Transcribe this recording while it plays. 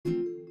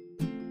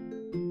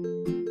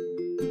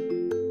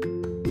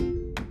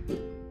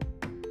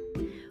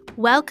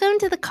Welcome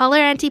to the Caller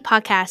Auntie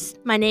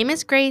podcast. My name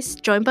is Grace,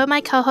 joined by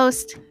my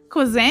co-host,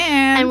 Kuzan.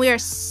 And we are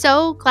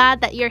so glad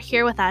that you're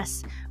here with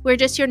us. We're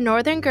just your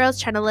northern girls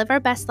trying to live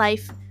our best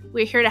life.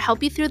 We're here to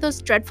help you through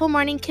those dreadful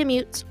morning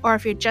commutes, or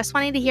if you're just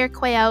wanting to hear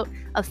Quay out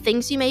of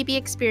things you may be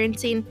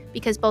experiencing,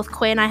 because both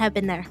Quay and I have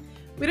been there.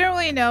 We don't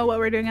really know what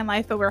we're doing in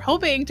life, but we're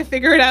hoping to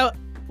figure it out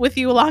with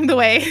you along the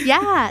way.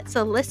 Yeah,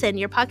 so listen,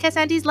 your podcast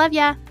aunties love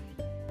ya.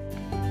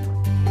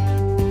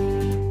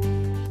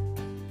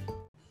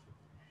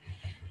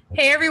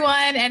 Hey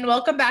everyone, and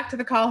welcome back to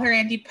the Call Her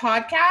Auntie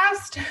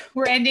podcast.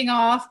 We're ending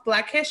off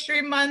Black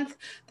History Month,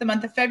 the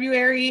month of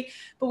February,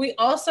 but we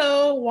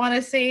also want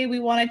to say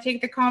we want to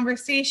take the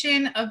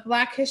conversation of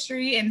Black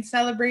history and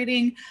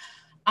celebrating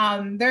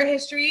their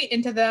history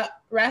into the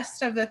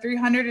rest of the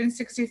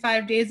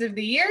 365 days of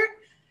the year.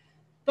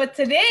 But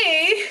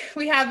today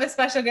we have a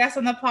special guest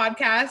on the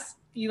podcast.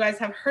 You guys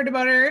have heard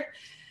about her.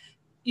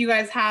 You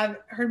guys have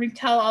heard me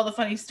tell all the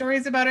funny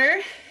stories about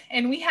her.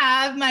 And we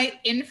have my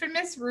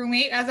infamous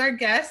roommate as our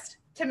guest,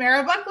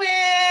 Tamara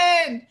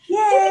Buckland.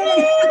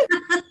 Yay!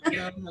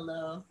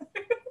 Hello.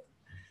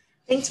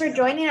 Thanks for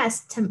joining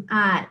us,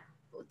 Tamara.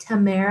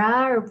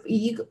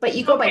 But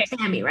you go by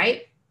Tammy,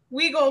 right?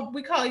 We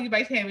call you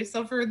by Tammy.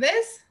 So for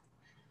this,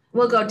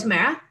 we'll go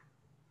Tamara.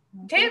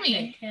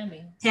 Tammy.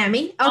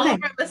 Okay. All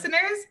of our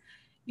listeners,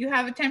 you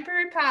have a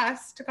temporary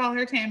pass to call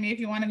her Tammy if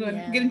you want to go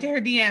and get into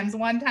her DMs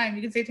one time.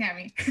 You can say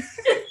Tammy.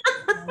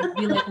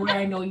 Be like where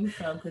I know you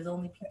from, because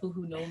only people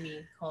who know me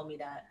call me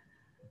that.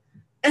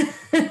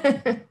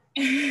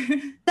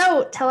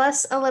 So tell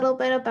us a little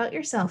bit about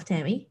yourself,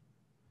 Tammy.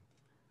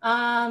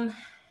 Well,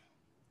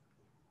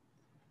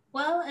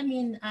 I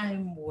mean,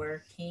 I'm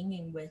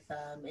working with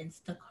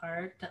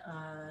Instacart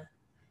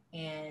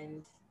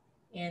and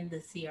the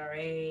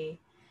CRA.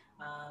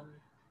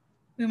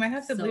 We might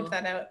have to bleep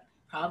that out.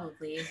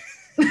 Probably.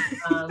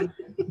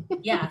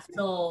 Yeah,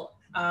 so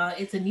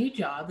it's a new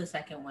job, the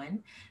second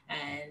one,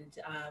 and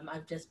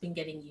I've just been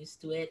getting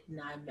used to it,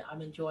 and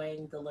I'm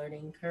enjoying the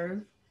learning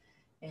curve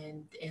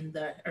and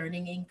the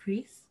earning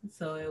increase.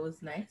 So it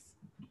was nice.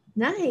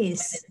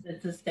 Nice.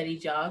 It's a steady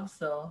job,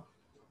 so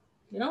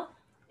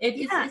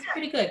it's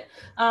pretty good.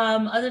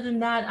 Other than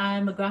that,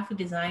 I'm a graphic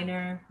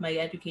designer. My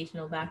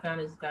educational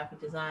background is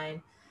graphic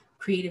design,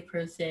 creative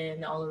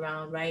person all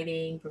around,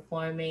 writing,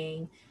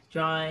 performing,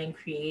 drawing,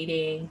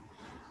 creating.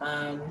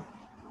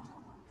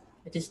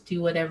 I just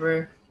do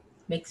whatever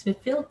makes me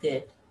feel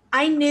good.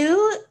 I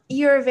knew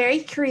you were very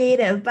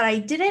creative, but I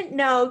didn't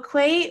know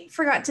Quay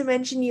forgot to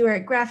mention you were a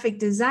graphic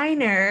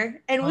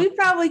designer, and we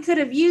probably could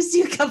have used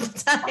you a couple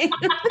times.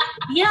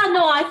 Yeah,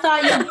 no, I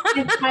thought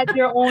you had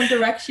your own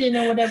direction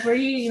or whatever,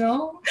 you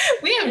know.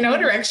 We have no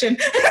direction.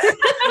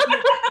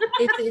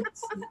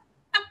 It's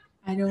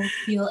I don't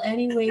feel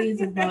any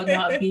ways about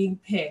not being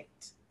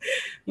picked.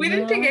 We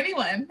didn't pick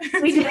anyone.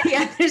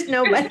 Yeah, there's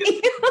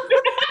nobody.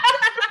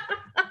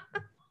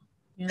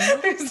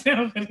 There's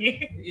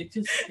nobody. It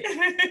just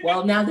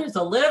now there's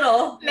a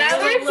little. Now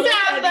there's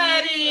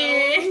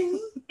somebody.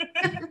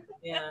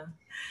 Yeah.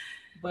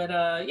 But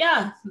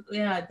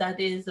that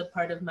is a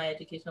part of my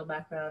educational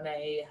background.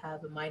 I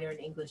have a minor in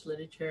English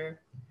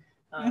literature.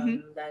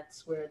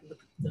 That's where the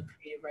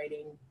creative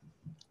writing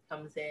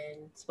comes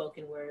in,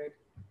 spoken word.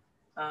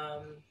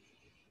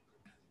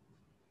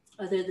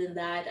 Other than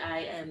that,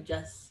 I am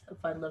just a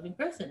fun-loving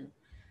person.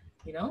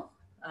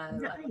 I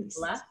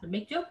laugh and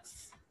make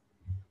jokes.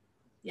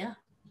 Yeah.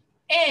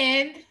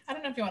 And I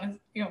don't know if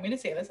you want me to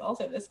say this. I'll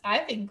say this. I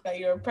think that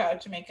you're a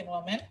proud Jamaican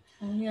woman.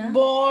 Yeah.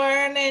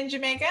 Born in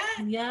Jamaica.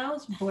 Yeah, I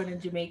was born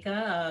in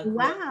Jamaica.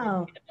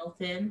 Wow. In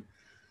Hamilton,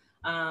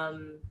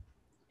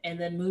 and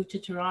then moved to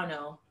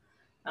Toronto.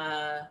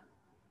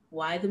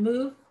 Why the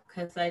move?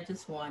 Because I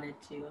just wanted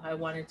to. I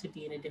wanted to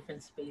be in a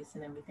different space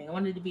and everything. I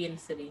wanted to be in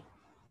the city.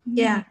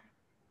 Yeah.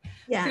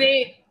 Yeah.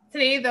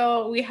 Today,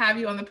 though, we have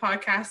you on the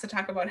podcast to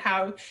talk about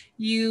how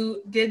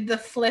you did the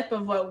flip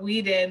of what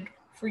we did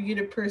for you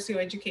to pursue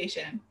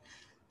education.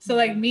 So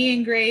like me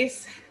and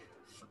Grace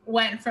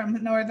went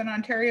from Northern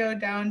Ontario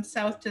down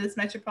south to this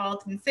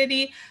metropolitan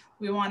city.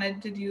 We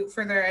wanted to do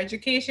further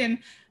education,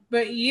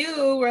 but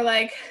you were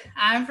like,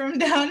 I'm from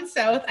down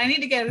south. I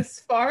need to get as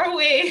far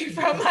away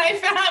from my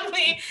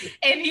family.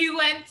 And you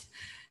went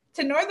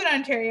to Northern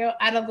Ontario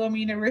at Algoma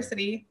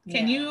University.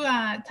 Can you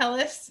tell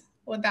us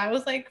what that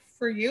was like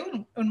for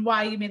you and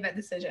why you made that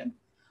decision?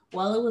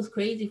 Well, it was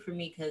crazy for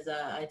me because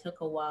I took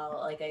a while.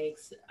 Like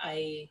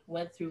I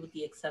went through with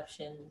the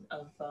exception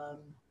of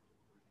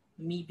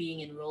me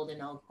being enrolled in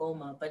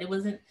Algoma, but it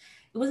wasn't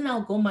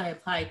Algoma I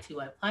applied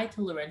to. I applied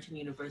to Laurentian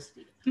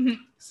University.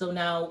 Mm-hmm. So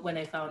now when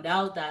I found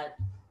out that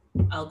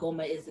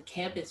Algoma is the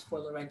campus for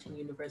Laurentian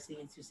University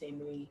in Sault Ste.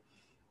 Marie,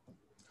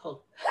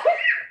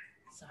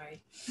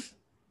 sorry.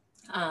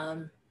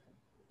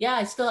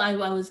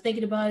 I was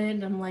thinking about it,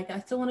 and I'm like, I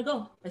still want to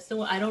go.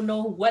 I don't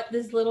know what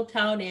this little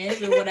town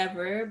is or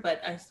whatever,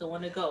 but I still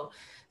want to go.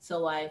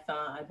 So I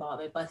bought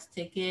my bus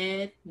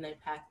ticket and I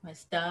packed my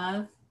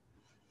stuff,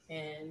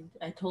 and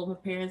I told my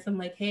parents, I'm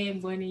like, hey, I'm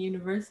going to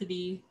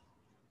university.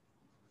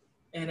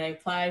 and I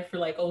applied for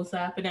like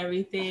OSAP and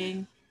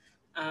everything.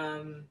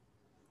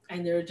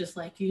 And they were just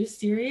like, "You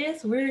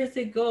serious? Where is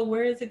it go?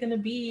 Where is it gonna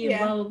be?" And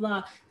blah blah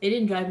blah. They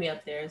didn't drive me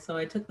up there, so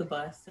I took the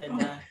bus.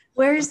 And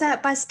where is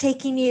that bus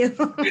taking you?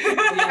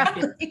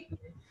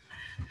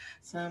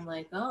 So I'm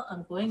like, "Oh,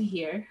 I'm going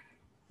here.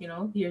 You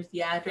know, here's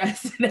the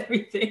address and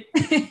everything."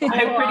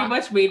 I pretty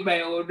much made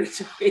my own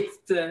choice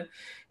to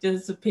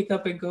pick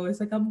up and go. It's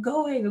like I'm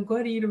going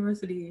to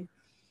university.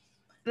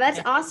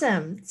 That's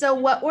awesome. So,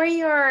 what were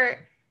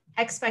your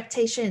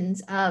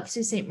expectations of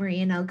Sault Ste.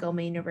 Marie and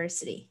Algoma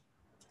University?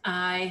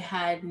 I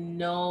had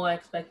no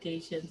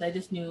expectations. I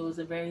just knew it was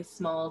a very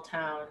small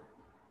town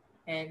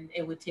and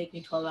it would take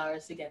me 12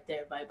 hours to get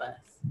there by bus.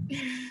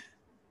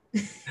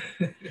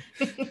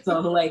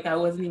 So like I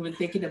wasn't even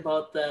thinking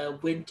about the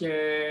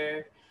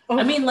winter.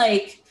 I mean,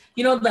 like,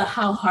 you know,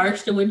 how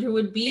harsh the winter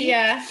would be.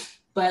 Yeah.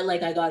 But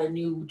like I got a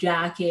new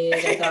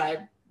jacket, I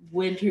got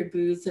winter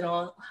boots and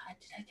all.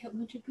 Did I get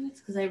winter boots?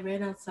 Because I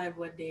ran outside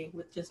one day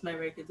with just my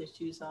regular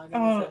shoes on. It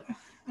was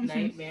a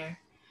nightmare.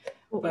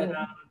 But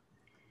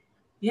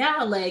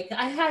yeah, like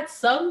I had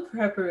some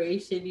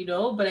preparation, you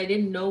know, but I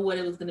didn't know what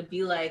it was going to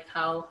be like,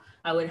 how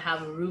I would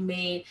have a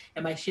roommate.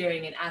 Am I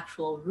sharing an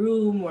actual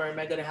room or am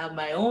I going to have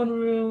my own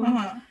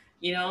room?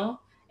 You know,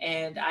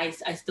 and I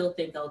still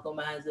think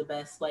Algoma has the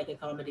best like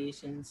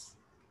accommodations.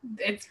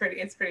 It's pretty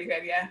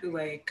good, yeah.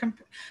 Like,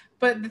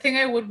 but the thing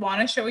I would want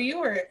to show you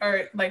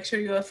or like show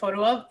you a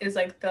photo of is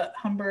like the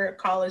Humber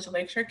College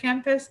Lakeshore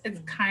campus.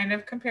 It's kind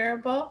of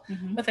comparable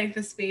with like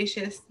the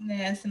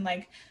spaciousness and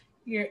like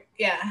okay.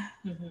 Yeah.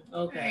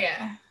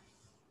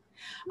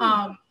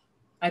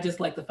 I just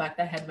like the fact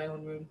that I had my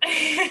own room.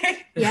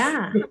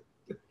 Yeah.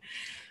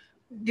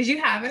 Did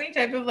you have any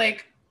type of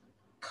like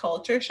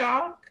culture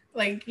shock?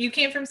 Like you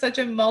came from such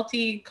a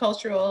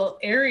multicultural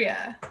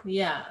area.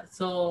 Yeah.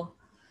 So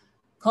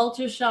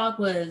culture shock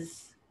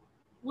was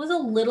a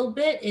little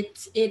bit.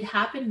 It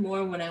happened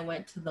more when I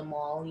went to the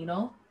mall, you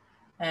know,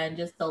 and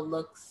just the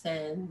looks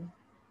and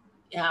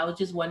yeah, I was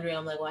just wondering,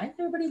 I'm like, why is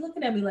everybody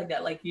looking at me like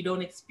that? Like you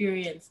don't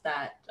experience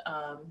that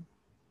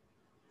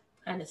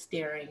kind of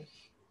staring.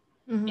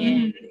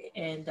 And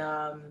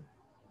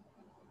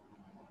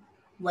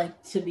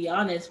like to be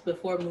honest,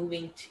 before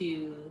moving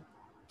to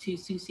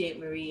Sault Ste.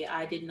 Marie,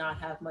 I did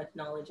not have much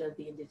knowledge of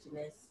the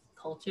Indigenous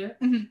culture.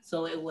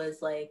 So it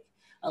was like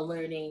a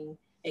learning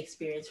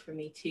experience for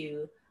me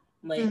too.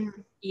 Like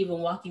even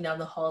walking down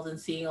the halls and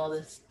seeing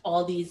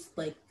all these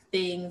like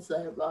things,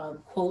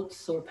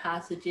 quotes or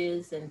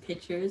passages and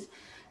pictures,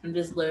 and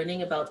just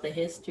learning about the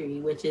history,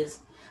 which is,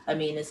 I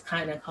mean, it's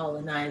kind of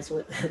colonized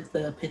with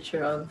the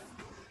picture of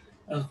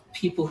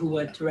people who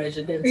went to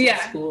residential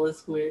school.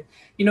 It's weird.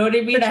 You know what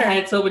I mean? I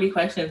had so many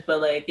questions,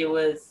 but like it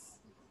was,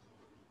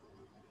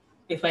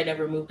 if I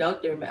never moved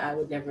out there, I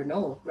would never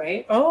know,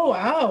 right? Oh,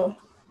 wow.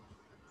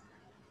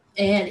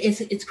 And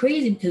it's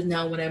crazy because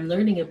now when I'm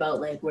learning about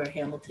like where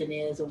Hamilton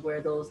is or where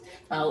those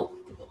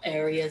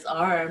areas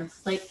are, I'm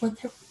just like, what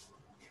the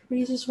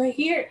everybody's just right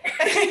here.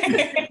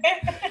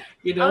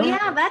 You know? Oh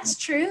yeah, that's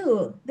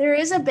true. There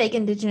is a big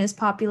Indigenous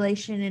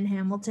population in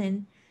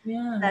Hamilton.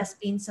 Yeah. That's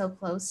being so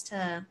close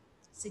to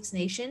Six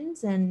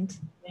Nations and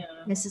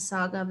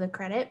Mississauga of the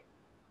Credit.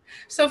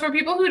 So for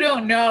people who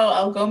don't know,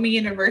 Algoma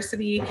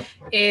University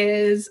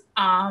is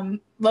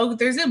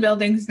there's new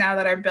buildings now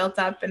that are built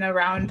up and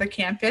around the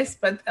campus,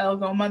 but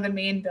Algoma, the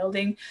main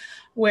building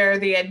where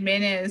the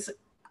admin is,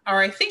 or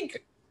I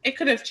think it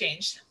could have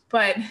changed,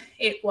 but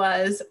it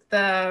was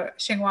the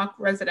Shingwauk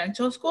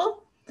Residential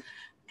School.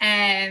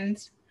 And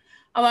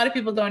a lot of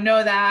people don't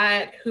know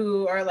that,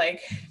 who are like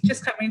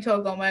just coming to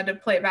Algoma to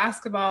play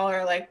basketball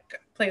or like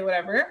play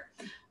whatever.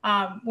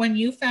 When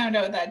you found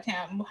out that,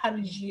 Tam, how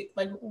did you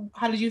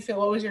feel?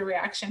 What was your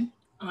reaction?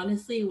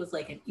 Honestly, it was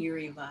like an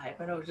eerie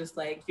vibe. And I was just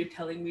like, you're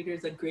telling me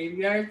there's a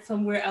graveyard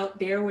somewhere out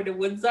there where the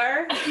woods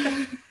are?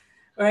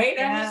 Right?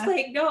 Yeah. I'm just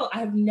like, no,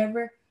 I've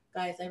never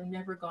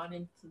gone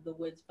into the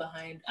woods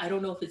behind, I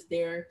don't know if it's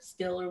there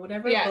still or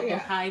whatever, but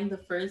behind the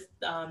first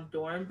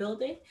dorm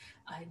building,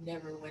 I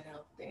never went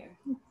out there.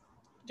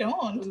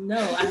 Don't. No,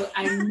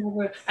 I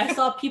never, I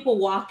saw people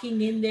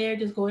walking in there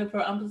just going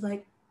for, I'm just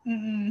like,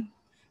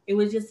 It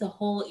was just a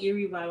whole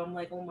eerie vibe. I'm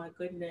like, oh my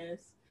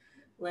goodness,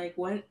 like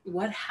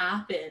what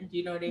happened?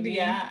 You know what I mean?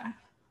 Yeah.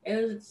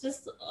 It was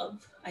just,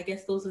 I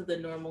guess those are the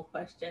normal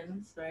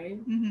questions, right?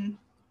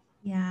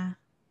 Yeah.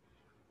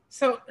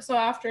 So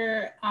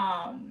after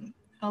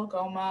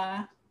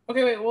Algoma,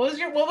 okay, wait, what was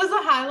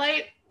the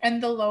highlight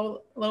and the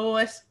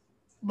lowest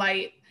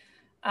light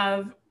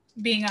of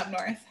being up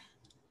north?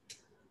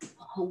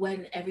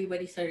 When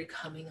everybody started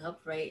coming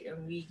up, right,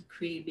 and the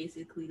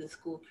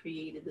school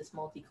created this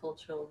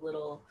multicultural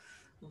little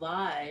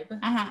vibe,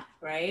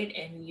 right,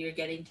 and you're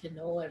getting to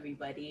know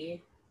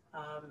everybody,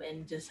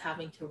 and just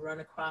having to run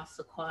across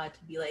the quad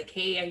to be like,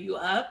 hey, are you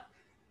up?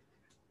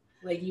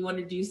 Like, you want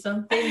to do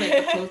something?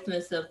 Like the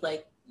closeness of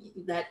like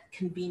that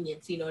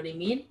convenience, you know what I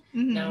mean?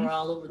 Now we're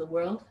all over the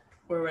world.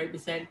 We're right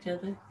beside each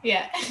other.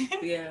 Yeah.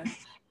 Yeah.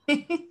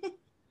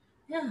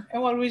 Yeah.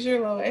 And what was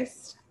your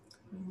lowest?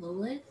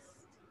 Lowest?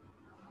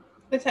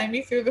 The time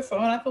you threw the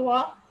phone at the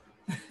wall?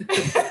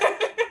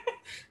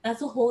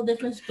 That's a whole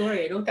different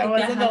story. I don't That think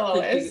wasn't the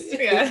lowest.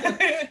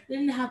 Yeah.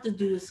 Didn't have to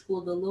do with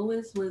school. The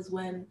lowest was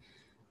when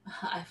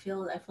I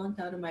flunked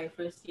out of my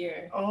first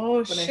year.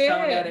 Oh, shit.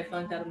 I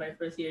flunked out of my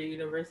first year of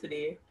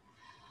university.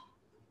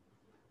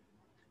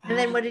 And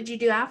then what did you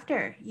do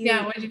after?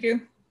 What did you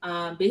do?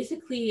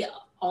 Basically,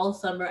 all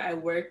summer I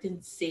worked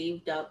and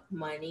saved up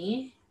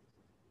money.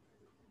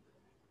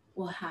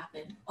 What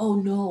happened? Oh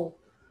no.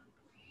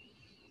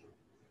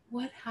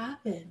 What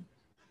happened?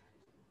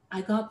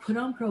 I got put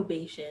on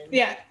probation.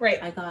 Yeah,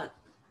 right. I got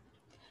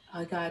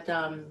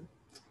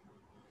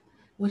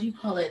what do you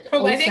call it?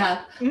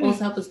 OSAP.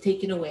 OSAP was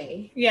taken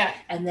away. Yeah.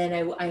 And then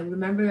I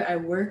remember I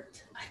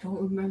worked, I don't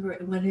remember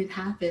when it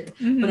happened,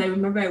 but I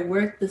remember I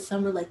worked the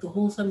summer, like the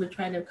whole summer,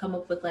 trying to come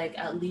up with like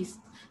at least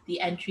the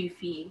entry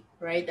fee,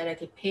 right? That I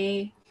could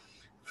pay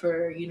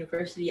for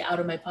university out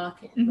of my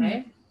pocket,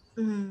 right?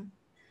 Mm-hmm.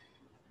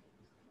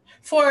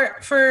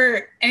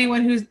 For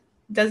anyone who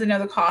doesn't know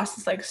the cost,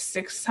 it's like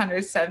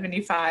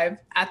 $675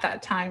 at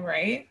that time,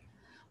 right?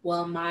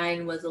 Well,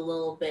 mine was a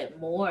little bit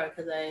more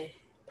because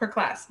per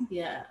class.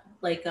 Yeah.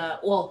 Like,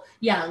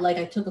 like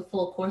I took a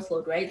full course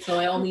load, right? So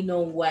I only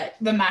know what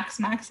the max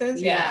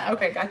is. Yeah.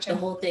 Okay, gotcha. The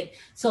whole thing.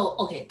 So,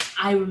 okay,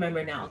 I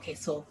remember now. Okay,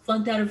 so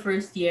flunked out of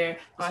first year,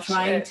 was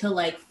trying to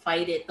like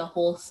fight it the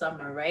whole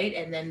summer, right?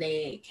 And then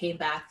they came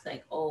back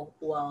like, oh,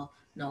 well,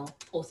 no,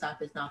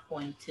 OSAP is not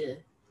going to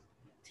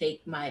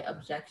take my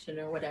objection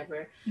or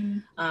whatever.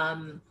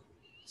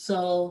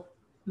 So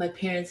my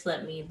parents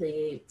lent me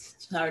the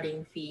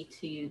starting fee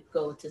to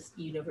go to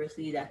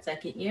university that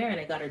second year, and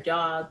I got a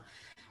job.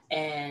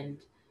 And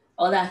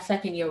all that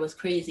second year was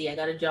crazy. I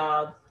got a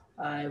job.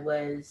 I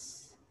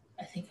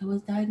think I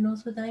was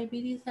diagnosed with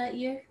diabetes that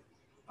year.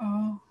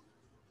 Oh.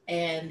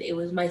 And it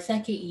was my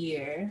second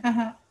year.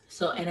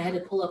 So, and I had to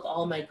pull up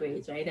all my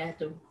grades, right? I had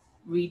to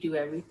redo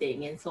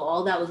everything. And so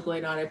all that was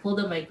going on. I pulled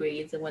up my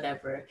grades and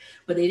whatever,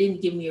 but they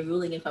didn't give me a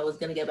ruling if I was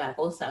going to get back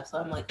OSAP. So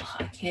I'm like,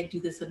 I can't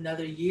do this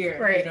another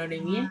year. Right. You know what I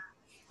mean?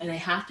 And I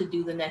have to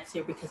do the next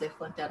year because I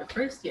flunked out of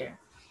first year.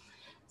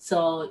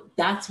 So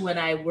that's when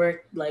I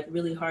worked like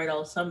really hard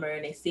all summer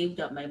and I saved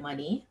up my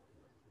money.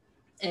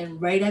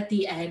 And right at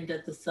the end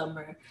of the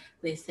summer,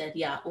 they said,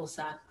 yeah,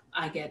 OSAP,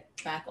 I get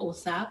back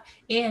OSAP,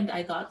 and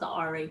I got the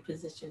RA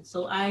position.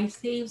 So I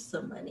saved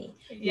some money.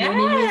 You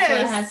know what I mean? So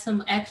I had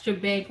some extra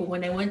bank. But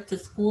when I went to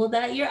school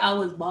that year, I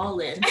was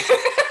balling.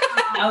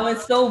 I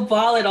was so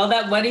balling. All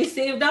that money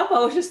saved up,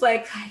 I was just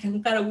like, I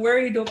don't gotta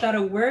worry, don't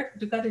gotta work,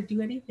 don't gotta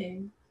do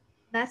anything.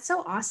 That's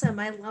so awesome.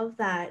 I love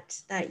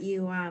that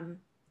you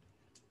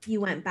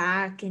went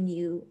back and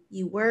you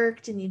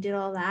worked and you did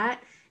all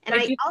that. And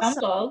like I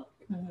also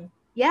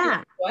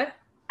yeah. What?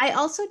 I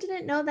also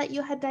didn't know that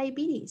you had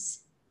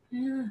diabetes.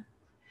 Yeah.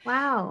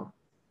 Wow.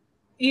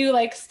 You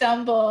like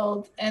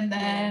stumbled and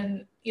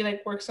then you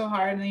like worked so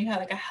hard and then you had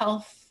like a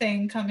health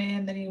thing come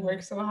in, then you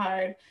worked so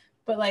hard.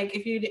 But like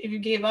if you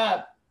gave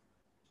up,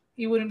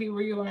 you wouldn't be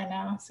where you are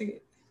now. So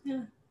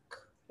yeah.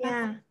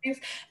 And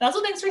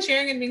also thanks for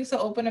sharing and being so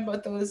open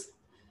about those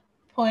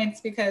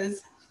points,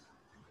 because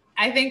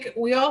I think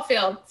we all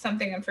failed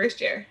something in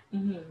first year.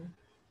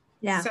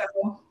 Yeah. So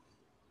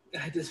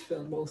I just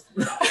failed most of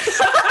them.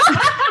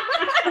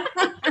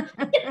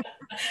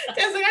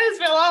 I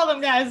just failed all of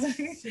them, guys.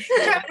 Trying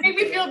to make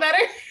me feel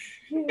better.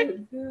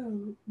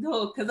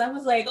 No, because I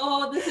was like,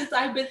 oh,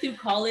 I've been through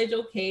college,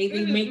 okay.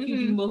 They make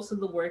you do most of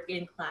the work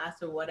in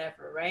class or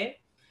whatever, right?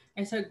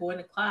 I started going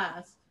to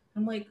class.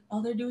 I'm like,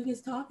 all they're doing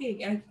is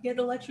talking, and I can get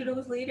the lecture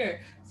notes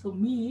later. So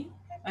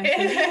I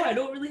said, I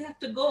don't really have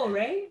to go,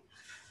 right?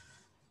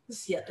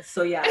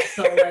 So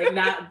like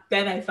that.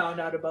 Then I found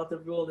out about the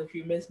rule: if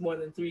you miss more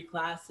than 3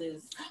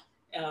 classes,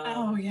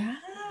 the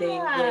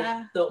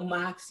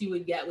max you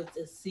would get was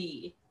a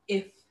C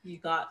if you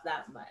got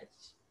that much.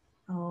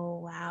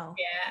 Oh wow!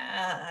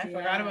 Yeah, I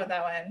forgot about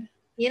that one.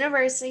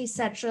 University is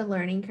such a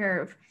learning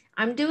curve.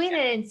 I'm doing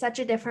it in such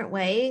a different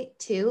way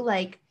too.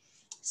 Like,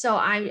 so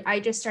I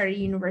just started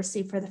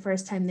university for the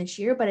first time this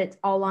year, but it's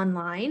all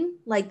online.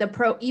 Like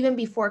even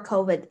before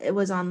COVID, it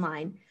was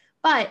online.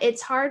 But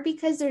it's hard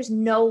because there's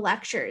no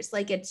lectures.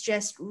 Like it's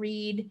just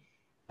read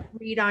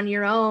on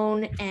your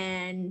own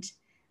and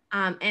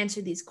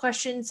answer these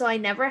questions. So I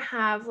never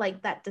have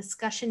like that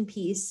discussion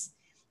piece.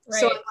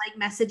 Right. So I'm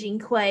like messaging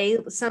Quay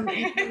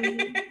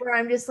where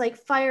I'm just like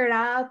fired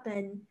up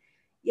and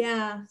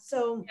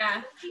So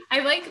I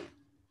like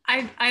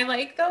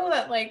though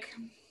that like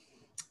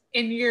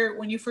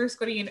when you first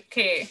go to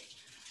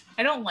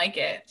I don't like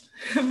it,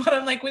 but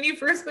I'm like when you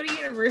first go to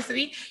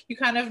university, you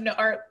kind of know,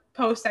 or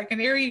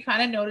post-secondary, you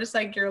kind of notice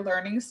like your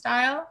learning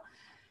style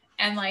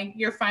and like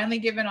you're finally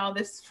given all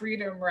this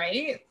freedom,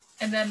 right?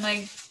 And then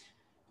like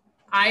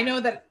I know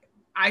that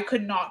I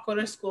could not go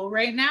to school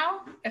right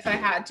now if I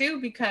had to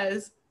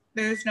because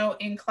there's no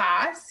in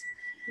class.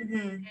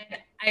 And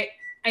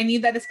I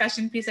need that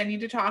discussion piece. I need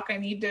to talk. I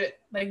need to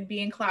like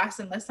be in class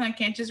and listen. I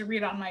can't just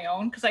read on my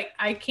own because like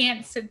I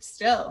can't sit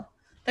still.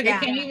 Like I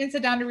can't even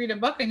sit down to read a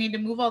book. I need to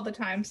move all the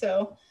time.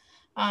 So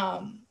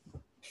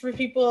for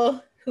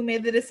people who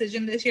made the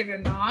decision this year to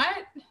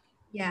not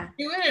Yeah.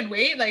 do it and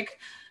wait, like,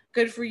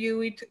 good for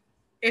you.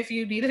 If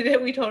you needed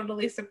it, we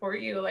totally support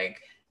you.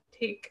 Like,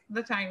 take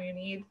the time you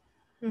need.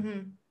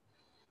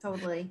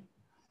 Totally.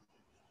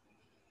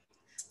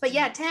 But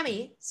yeah,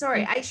 Tammy,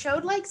 sorry, I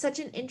showed like such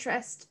an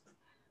interest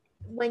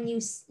when you,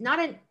 not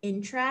an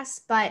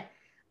interest, but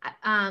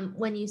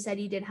when you said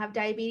you did have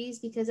diabetes,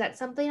 because that's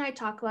something I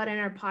talk about in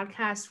our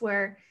podcast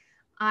where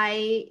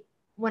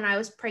when I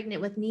was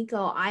pregnant with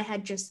Nico, I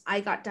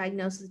got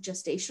diagnosed with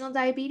gestational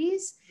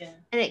diabetes. Yeah.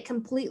 And it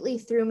completely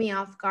threw me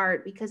off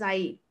guard because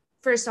I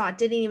first off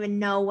didn't even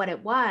know what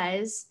it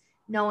was.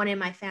 No one in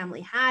my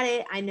family had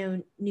it. I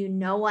knew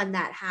no one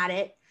that had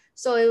it.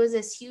 So it was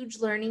this huge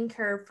learning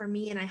curve for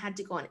me, and I had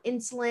to go on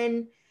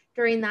insulin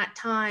during that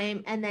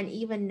time. And then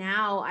even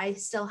now I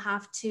still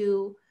have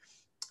to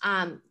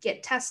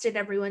get tested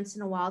every once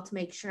in a while to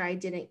make sure I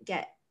didn't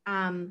get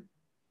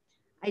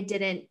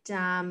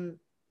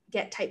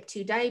type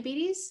 2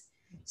 diabetes.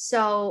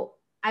 So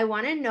I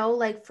want to know,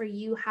 like, for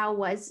you, how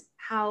was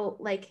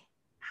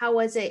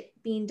it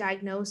being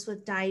diagnosed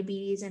with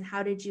diabetes, and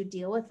how did you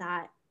deal with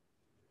that?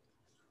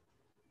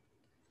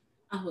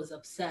 I was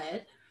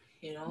upset,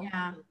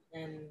 Yeah.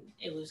 And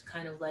it was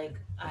kind of like,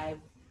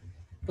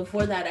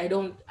 before that, I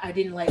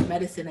didn't like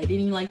medicine. I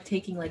didn't even like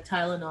taking like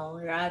Tylenol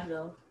or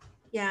Advil.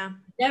 Yeah.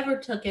 Never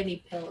took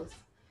any pills.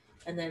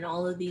 And then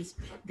all of these,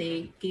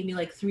 they gave me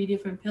like 3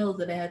 different pills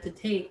that I had to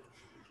take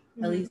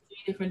at least 3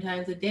 different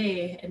times a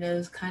day. And it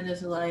was kind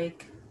of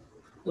like,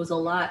 it was a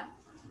lot.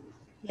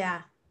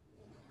 Yeah.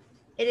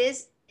 It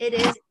is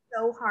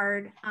so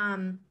hard.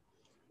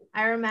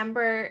 I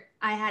remember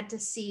I had to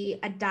see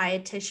a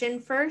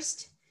dietitian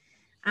first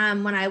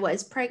when I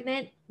was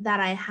pregnant,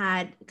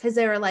 because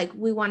they were like,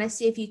 we want to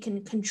see if you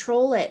can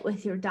control it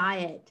with your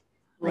diet.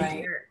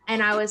 Right.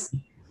 And I was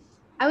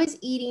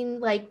eating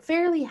like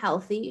fairly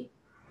healthy.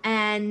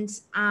 And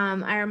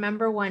I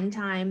remember one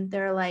time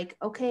they're like,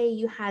 okay,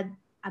 you had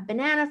a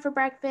banana for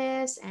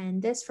breakfast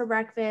and this for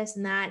breakfast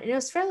and that. And it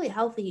was fairly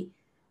healthy.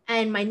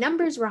 And my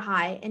numbers were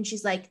high. And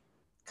she's like,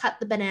 cut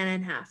the banana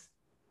in half.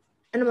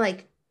 And I'm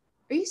like,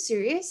 are you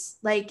serious?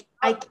 Like,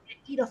 I can't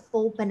eat a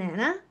full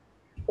banana?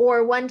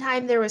 Or one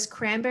time there was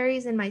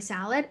cranberries in my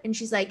salad, and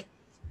she's like,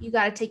 you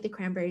got to take the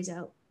cranberries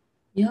out.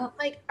 Yeah.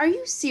 Like, are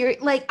you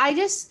serious? Like,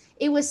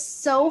 it was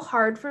so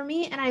hard for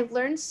me. And I've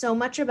learned so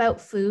much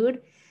about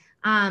food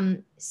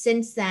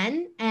since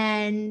then.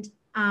 And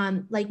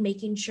like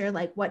making sure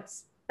like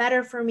what's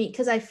better for me.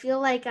 Cause I feel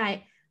like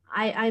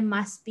I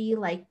must be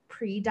like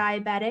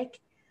pre-diabetic.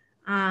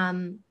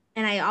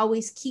 And I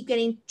always keep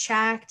getting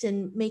checked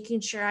and making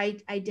sure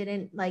I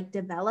didn't like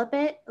develop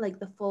it, like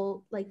the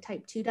full like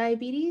type 2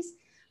 diabetes.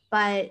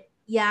 But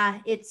yeah,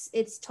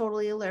 it's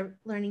totally a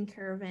learning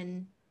curve.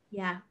 And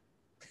yeah.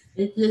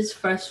 It is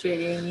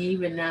frustrating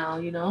even now,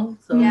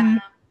 So yeah.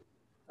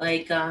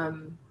 Like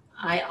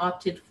I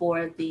opted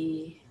for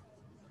the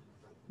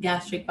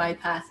gastric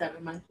bypass. That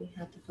reminds me, I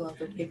have to fill out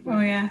the paper.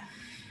 Oh yeah.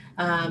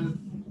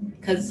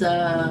 Because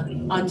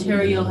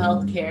Ontario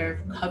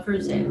Healthcare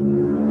covers it,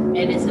 and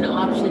it's an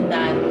option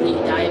that the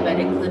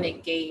diabetic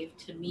clinic gave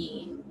to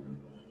me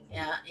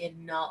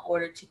in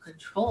order to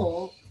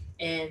control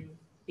and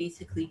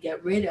basically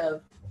get rid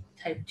of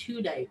type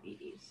 2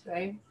 diabetes,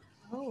 right?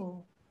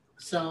 Oh.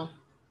 So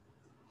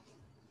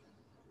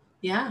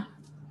yeah,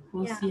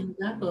 we'll see how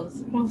that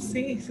goes. We'll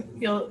see. So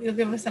you'll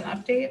give us an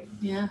update.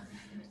 Yeah.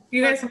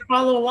 You guys can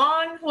follow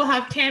along. We'll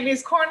have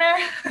Tammy's Corner.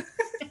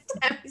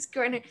 Tammy's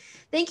Corner.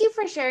 Thank you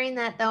for sharing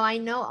that, though. I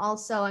know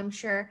also, I'm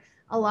sure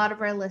a lot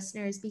of our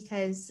listeners,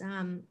 because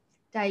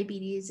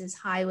diabetes is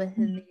high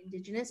within the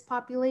Indigenous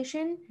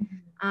population.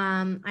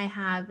 I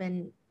have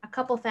a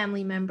couple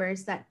family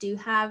members that do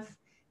have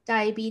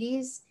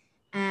diabetes,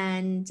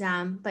 and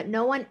but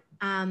no one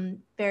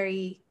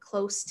very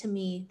close to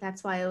me.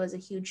 That's why it was a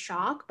huge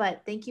shock.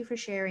 But thank you for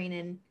sharing,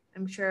 and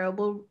I'm sure it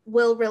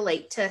will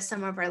relate to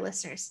some of our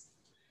listeners.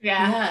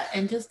 Yeah,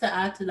 and just to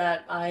add to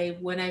that,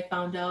 when I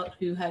found out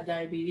who had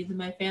diabetes in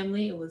my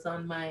family, it was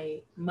on my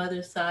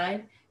mother's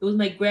side. It was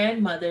my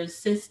grandmother's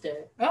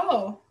sister.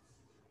 Oh.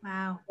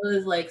 Wow. It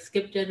was like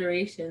skip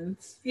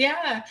generations.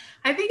 Yeah,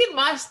 I think it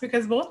must,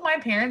 because both my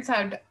parents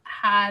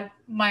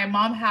my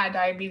mom had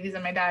diabetes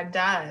and my dad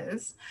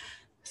does.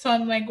 So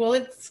I'm like, will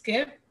it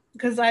skip?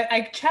 Because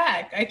I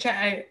check.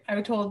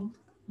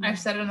 I've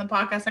said it on the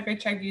podcast, like I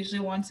check usually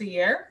once a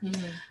year.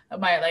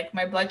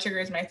 My blood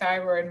sugars, my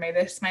thyroid, my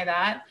this, my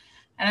that,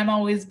 and I'm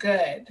always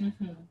good.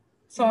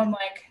 So I'm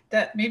like,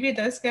 that maybe it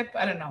does skip.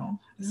 I don't know.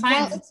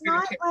 Well, it's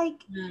not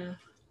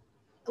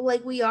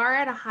like we are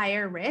at a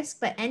higher risk,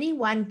 but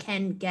anyone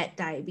can get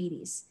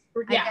diabetes.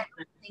 Yeah. I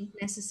don't think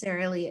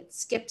necessarily it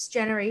skips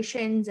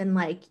generations and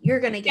like you're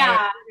gonna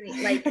get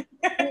it. Like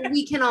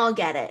we can all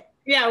get it.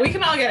 Yeah, we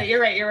can all get it. You're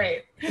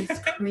right. It's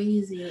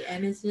crazy,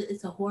 and it's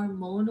a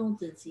hormonal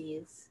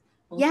disease.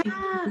 Yeah,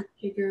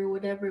 sugar or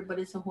whatever, but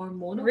it's a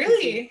hormonal.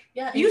 Really? Disease.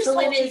 Yeah,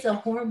 insulin is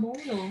a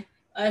hormonal.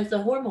 It's a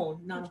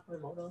hormone, not a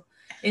hormonal.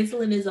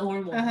 Insulin is a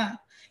hormone.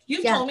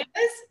 You told me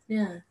this?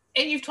 Yeah.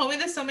 and you've told me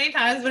this so many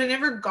times, but I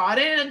never got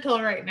it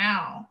until right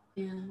now.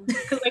 Yeah.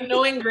 Because like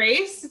knowing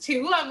Grace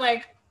too, I'm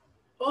like,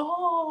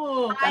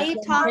 oh, I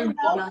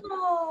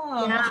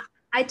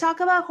talk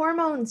about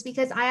hormones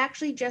because I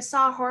actually just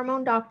saw a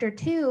hormone doctor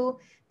too,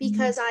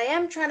 because I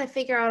am trying to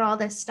figure out all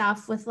this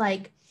stuff with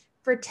like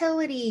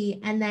fertility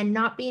and then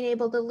not being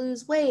able to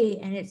lose weight,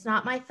 and it's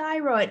not my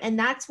thyroid. And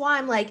that's why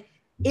I'm like,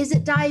 is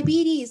it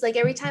diabetes? Like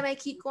every time I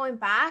keep going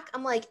back,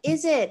 I'm like,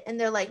 is it? And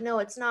they're like, no,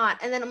 it's not.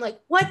 And then I'm like,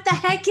 what the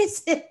heck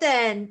is it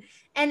then?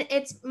 And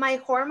it's my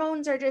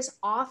hormones are just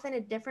off in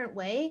a different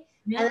way.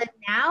 Yeah. And then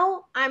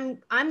now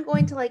I'm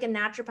going to like a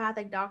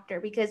naturopathic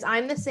doctor because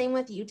I'm the same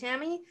with you,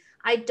 Tammy.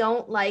 I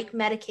don't like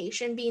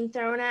medication being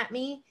thrown at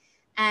me.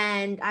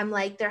 And I'm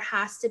like, there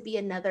has to be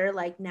another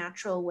like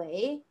natural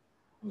way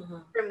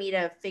for me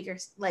to figure,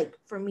 like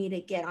for me to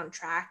get on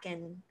track.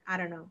 And I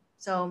don't know.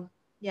 So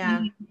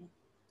yeah.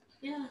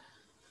 Yeah.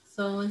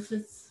 So it's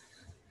just,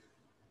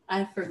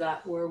 I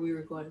forgot where we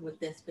were going with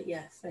this, but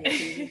yes, I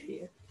agree with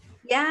you.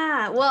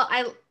 Yeah. Well,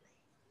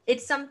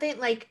 it's something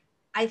like,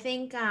 I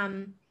think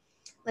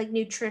like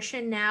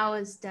nutrition now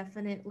is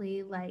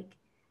definitely like,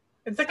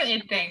 it's like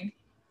an thing.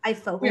 I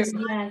focus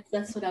on. Yes,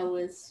 that's what I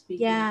was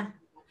speaking. Yeah.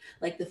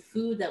 Like the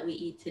food that we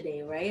eat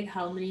today, right?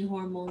 How many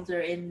hormones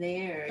are in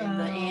there, in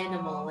the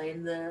animal,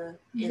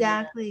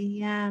 exactly.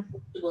 Yeah.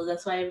 Well,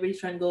 that's why everybody's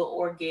trying to go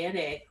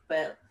organic,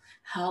 but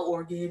how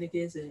organic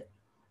is it?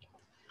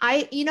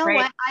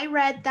 What? I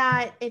read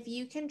that if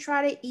you can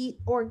try to eat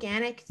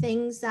organic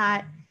things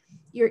that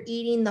you're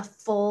eating the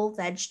full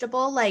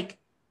vegetable, like,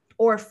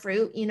 or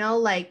fruit,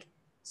 like,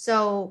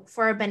 so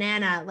for a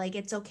banana, like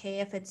it's okay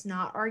if it's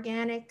not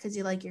organic because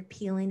you're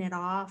peeling it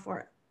off,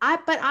 but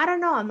I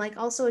don't know. I'm like,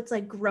 also it's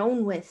like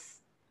grown with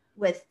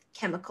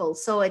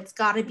chemicals. So it's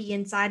got to be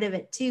inside of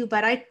it too.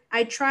 But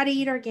I try to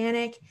eat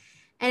organic,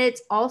 and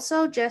it's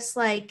also just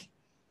like,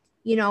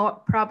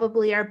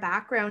 probably our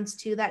backgrounds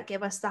too that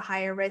give us the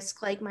higher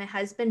risk. Like my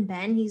husband,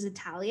 Ben, he's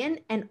Italian,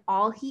 and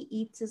all he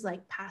eats is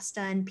like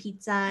pasta and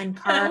pizza and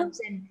carbs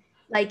and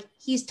like,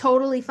 he's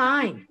totally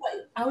fine.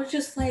 I was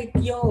just like,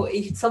 yo,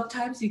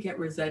 sometimes you get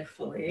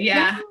resentful. Eh?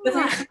 Yeah.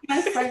 Because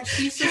my friend,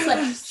 she's just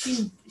like,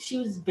 she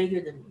was bigger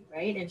than me,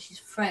 right? And she's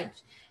French,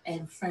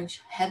 and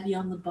French heavy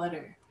on the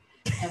butter,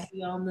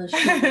 heavy on the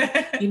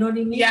sugar. You know what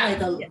I mean? Yeah.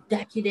 Like a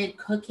decadent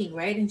cooking,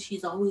 right? And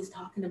she's always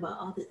talking about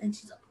all this, and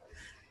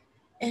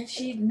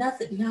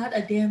not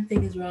a damn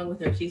thing is wrong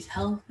with her. She's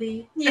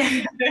healthy.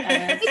 Yeah.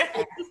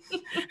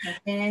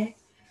 Okay.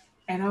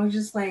 And I was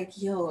just like,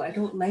 yo, I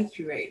don't like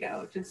you right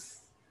now.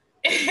 Just,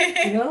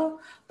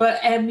 But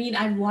I mean,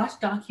 I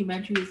watched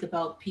documentaries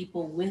about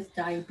people with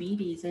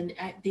diabetes, and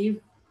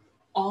they've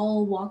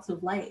all walks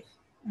of life.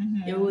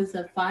 Mm-hmm. There was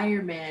a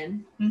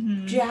fireman,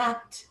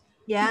 jacked.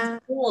 Yeah.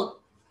 He's old,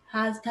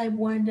 has type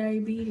 1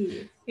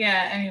 diabetes.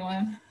 Yeah,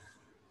 anyone.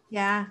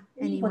 Yeah,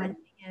 anyone can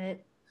get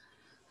it.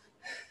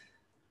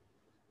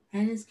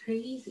 And it's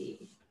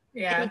crazy.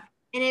 Yeah.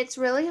 And it's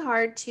really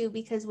hard too,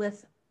 because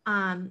with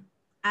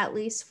at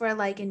least for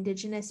like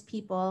Indigenous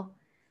people,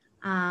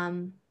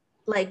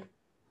 like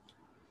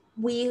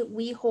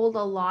we hold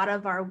a lot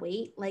of our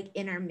weight like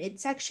in our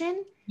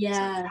midsection.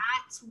 Yeah. So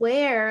that's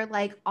where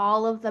like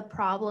all of the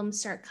problems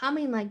start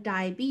coming, like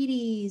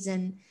diabetes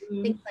and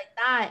things like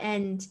that.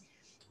 And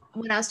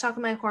when I was talking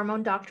to my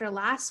hormone doctor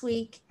last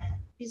week,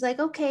 she's like,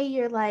 okay,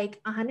 you're like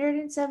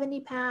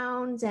 170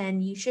 pounds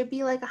and you should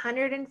be like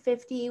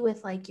 150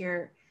 with like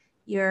your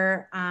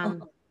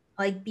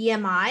like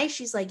BMI.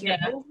 She's like, you're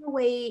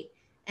overweight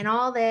and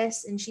all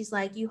this. And she's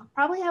like, you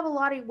probably have a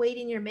lot of weight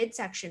in your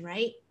midsection,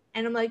 right?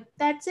 And I'm like,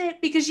 that's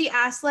it. Because she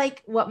asked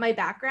like what my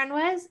background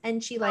was.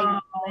 And she like,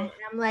 and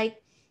I'm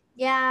like,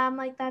 yeah, I'm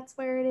like, that's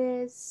where it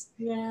is.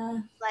 Yeah.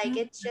 Like,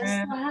 it's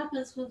just what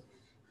happens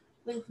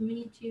with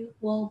me too.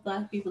 Well,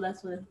 Black people,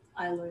 that's what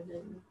I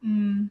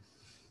learned.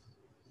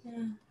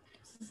 Yeah,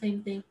 it's the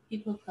same thing.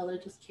 People of color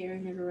just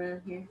carrying it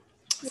around here.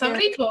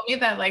 Somebody told me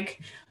that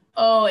like,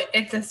 oh,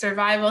 it's a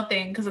survival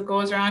thing because it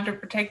goes around to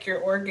protect your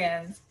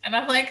organs. And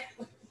I'm like,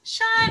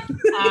 shut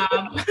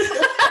up.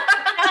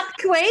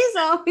 Quay's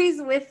always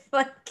with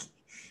like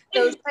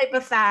those type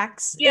of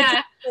facts.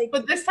 Yeah, like,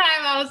 but this time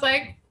I was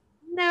like,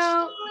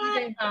 no.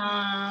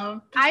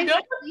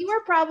 We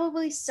were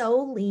probably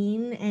so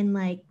lean and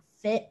like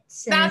fit.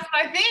 That's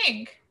what I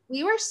think.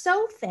 We were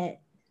so fit.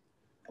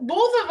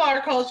 Both of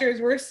our cultures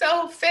were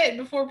so fit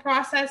before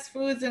processed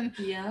foods and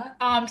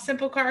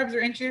simple carbs were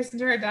introduced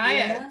into our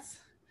diets.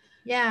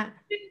 Yeah.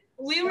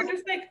 We were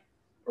just like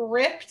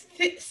ripped,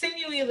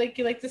 sinewy, like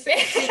you like to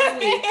say.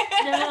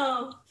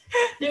 No.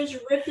 There's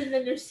ripped and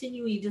then there's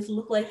sinewy. Just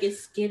look like it's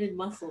skin and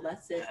muscle.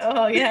 That's it.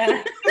 Oh,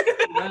 yeah.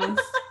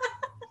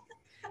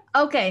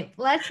 Okay,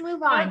 let's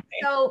move on. Okay.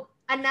 So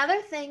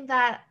another thing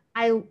that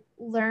I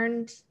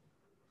learned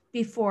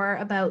before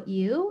about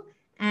you,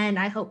 and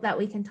I hope that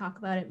we can talk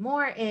about it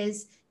more,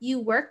 is you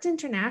worked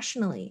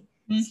internationally.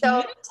 Mm-hmm.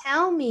 So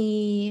tell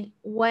me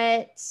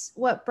what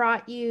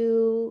brought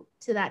you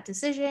to that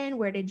decision?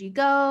 Where did you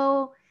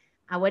go?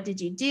 What did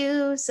you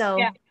do? So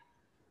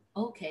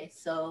okay,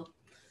 so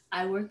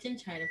I worked in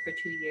China for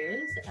 2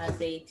 years as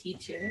a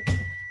teacher.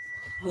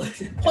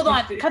 Hold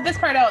on, cut this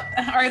part out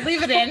or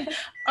leave it in.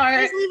 Or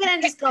Just leave it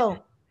in. Just go.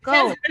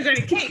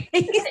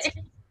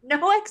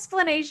 No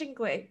explanation,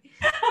 quick.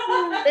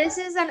 This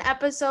is an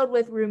episode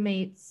with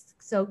roommates.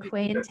 So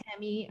Quay and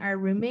Tammy are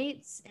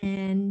roommates,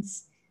 and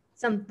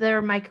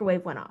their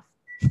microwave went off.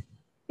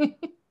 This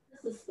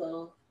is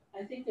slow.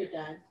 I think they're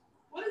done.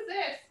 What is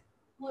this?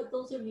 What?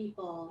 Those are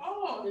meatballs.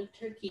 Oh. They're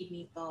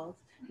turkey meatballs.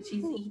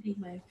 She's eating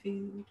my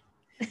food.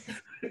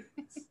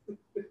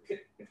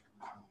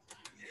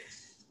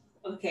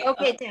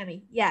 Okay,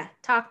 Tammy. Yeah,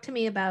 talk to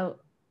me about.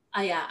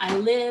 Yeah, I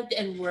lived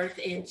and worked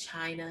in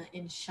China,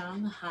 in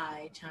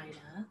Shanghai,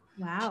 China.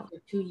 Wow. For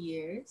 2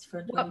 years.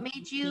 What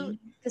made you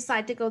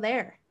decide to go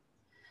there?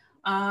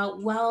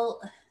 Well,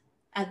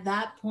 at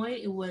that point,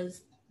 it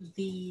was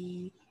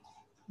the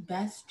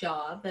best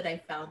job that I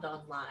found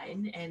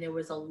online, and there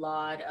was a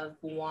lot of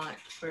want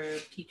for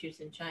teachers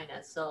in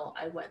China, so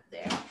I went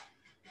there.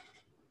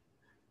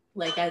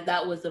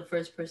 That was the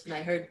first person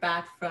I heard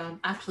back from.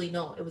 Actually,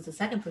 no, it was the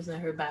second person I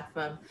heard back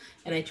from,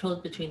 and I chose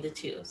between the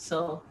two.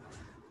 So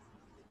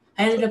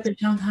I ended up in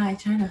Shanghai,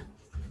 China.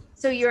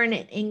 So you're an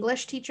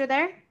English teacher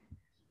there?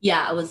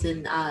 Yeah, I was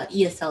an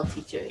ESL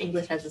teacher,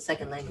 English as a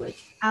second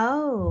language.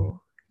 Oh,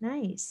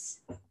 nice.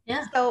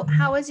 Yeah. So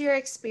how was your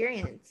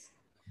experience?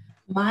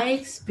 My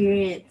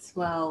experience,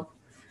 well,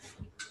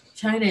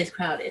 China is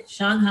crowded.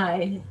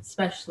 Shanghai,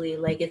 especially,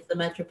 it's the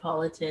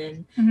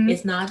metropolitan. Mm-hmm.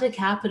 It's not the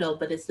capital,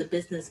 but it's the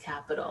business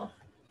capital.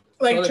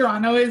 Like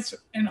Toronto is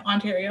in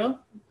Ontario?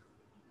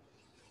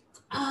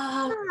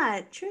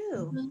 Not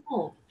true.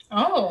 No.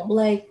 Oh.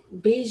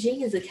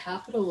 Beijing is the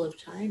capital of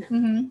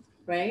China,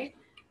 right?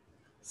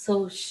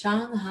 So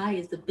Shanghai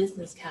is the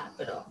business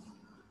capital.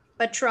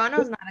 But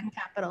Toronto's not a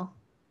capital.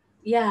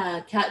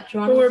 Yeah,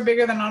 Toronto. But we're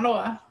bigger than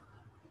Ottawa.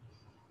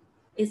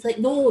 It's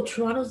no,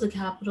 Toronto's the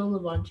capital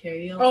of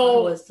Ontario. Oh,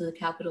 Ottawa's the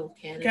capital of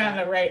Canada.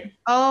 Canada, right?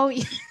 Oh,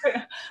 yeah.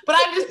 But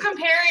I'm just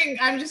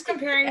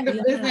comparing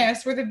the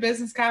business. We're the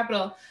business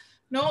capital.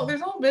 No, there's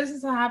no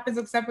business that happens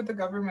except with the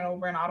government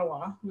over in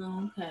Ottawa.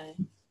 Okay.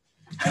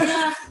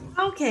 Yeah.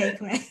 Okay,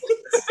 great.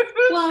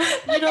 Well,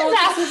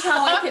 this is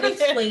how I can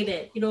explain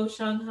it.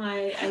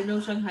 Shanghai, I know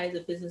Shanghai is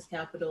a business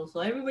capital, so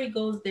everybody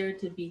goes there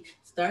to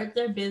start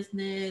their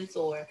business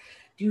or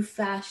do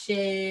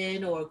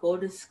fashion or go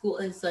to school.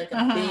 It's like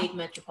a big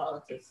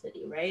metropolitan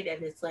city, right?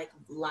 And it's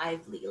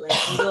lively.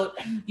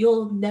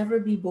 You'll never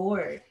be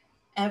bored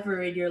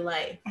ever in your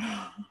life.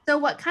 So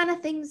what kind of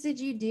things did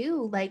you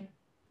do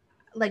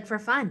like for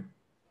fun?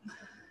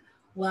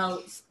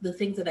 Well, the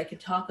things that I could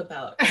talk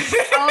about.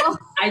 Oh.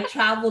 I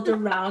traveled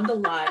around a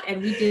lot,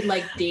 and we did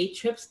day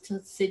trips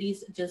to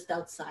cities just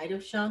outside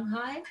of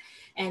Shanghai.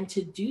 And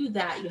to do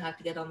that, you have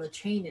to get on the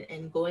train,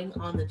 and going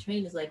on the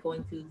train is like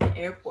going through the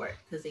airport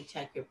because they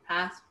check your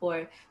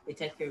passport, they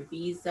check your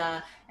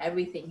visa,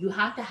 everything. You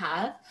have to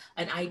have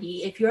an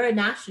ID. If you're a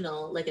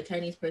national, like a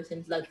Chinese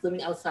person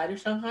living outside of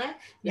Shanghai,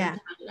 you have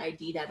to have an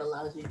ID that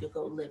allows you to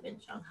go live in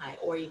Shanghai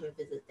or even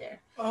visit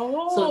there.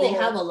 Oh. So they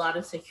have a lot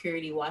of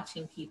security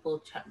watching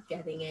people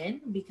getting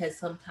in because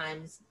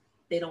sometimes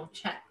they don't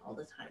check all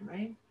the time,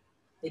 right?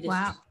 They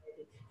just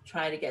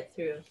try to get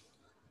through.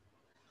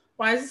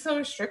 Why is it so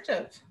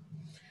restrictive?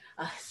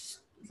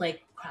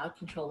 Crowd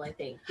control, I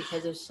think,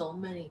 because there's so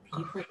many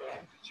people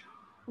there.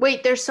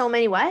 Wait, there's so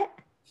many what?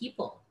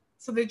 People.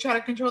 So they try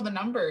to control the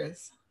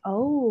numbers.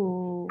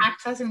 Oh.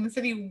 Accessing the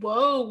city.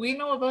 Whoa, we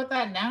know about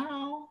that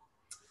now.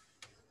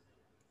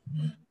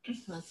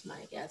 That's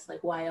my guess.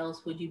 Why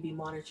else would you be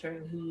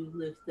monitoring who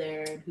lives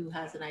there and who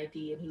has an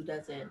ID and who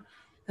doesn't?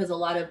 Because a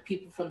lot of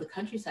people from the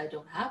countryside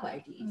don't have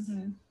IDs.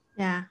 Mm-hmm.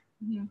 Yeah.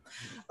 Mm-hmm.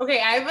 Okay,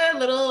 I have a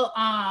little,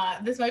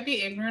 this might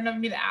be ignorant of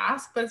me to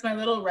ask, but it's my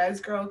little res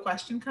girl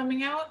question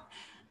coming out.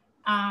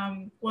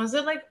 Was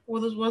it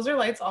was there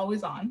lights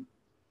always on?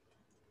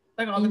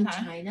 All the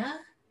time? In China?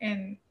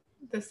 In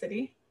the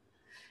city?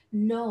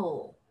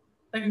 No.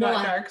 It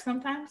got dark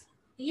sometimes?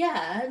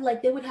 Yeah,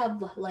 they would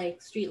have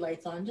street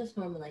lights on, just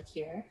normal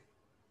here.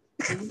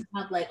 They would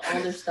have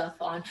all their stuff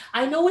on.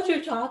 I know what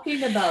you're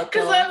talking about.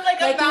 Because I'm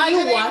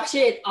when you watch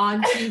it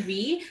on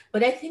TV,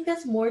 but I think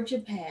that's more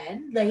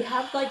Japan. They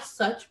have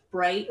such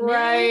brightness.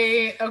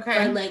 Right.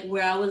 Okay. But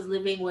where I was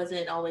living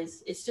wasn't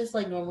always. It's just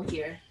normal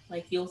here.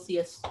 You'll see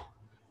a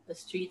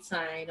street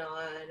sign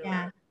on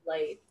or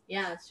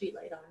street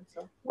light on.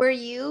 So were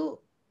you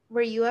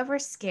ever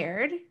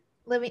scared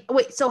living?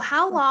 Wait, so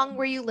how long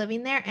were you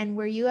living there, and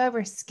were you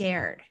ever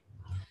scared?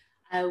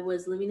 I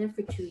was living there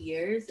for 2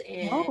 years,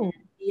 and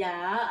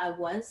yeah, I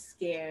was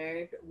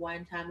scared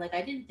one time.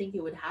 I didn't think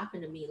it would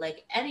happen to me,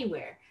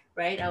 anywhere,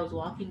 right? I was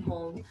walking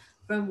home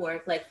from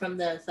work, from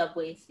the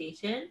subway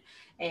station,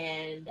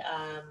 and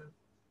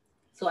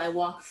so I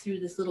walked through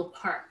this little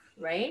park,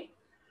 right?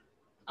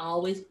 I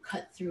always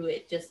cut through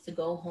it just to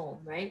go home,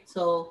 right?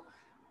 So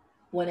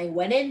when I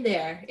went in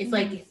there, it's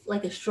it's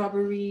like a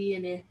shrubbery,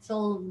 and it's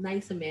all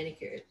nice and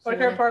manicured. So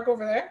our park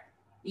over there?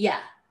 Yeah.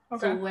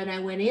 Okay. So when I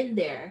went in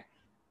there,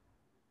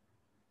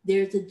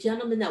 there's a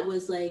gentleman that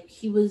was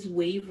he was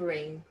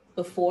wavering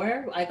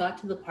before I got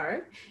to the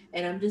park,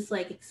 and I'm just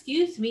like,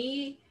 excuse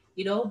me,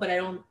 but I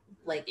don't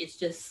like,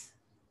 it's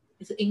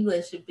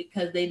English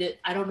because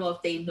I don't know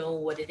if they know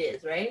what it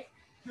is, right?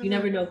 You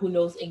never know who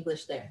knows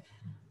English there.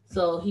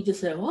 So he just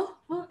said, oh,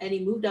 and he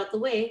moved out the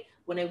way.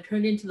 When I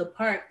turned into the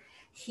park,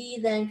 he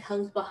then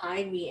comes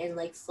behind me and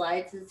like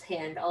slides his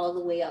hand all the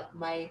way up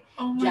my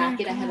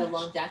jacket. I had a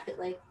long jacket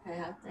like I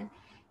have there.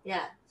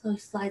 Yeah. So he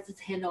slides his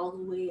hand all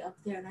the way up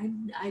there,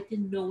 and I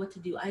didn't know what to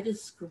do. I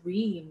just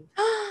screamed.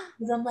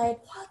 Because I'm like,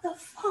 what the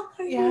fuck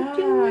are you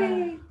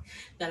doing?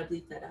 Gotta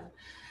bleep that out.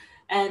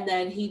 And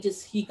then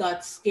he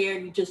got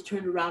scared. He just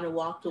turned around and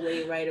walked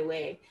away right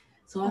away.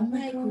 So I'm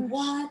like,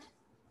 what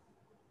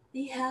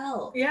the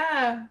hell?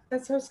 Yeah,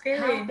 that's so scary.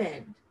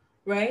 Happened,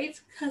 right?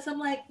 Because I'm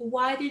like,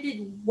 why did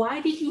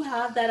you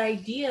have that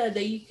idea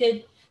that you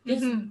could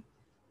just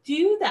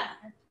do that,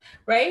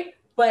 right?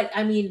 But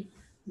I mean,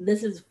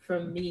 this is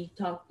from me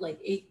like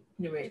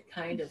ignorant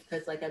kind of,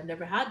 because like I've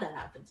never had that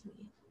happen to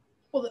me.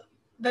 Well,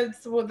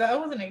 that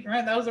wasn't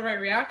ignorant. That was the right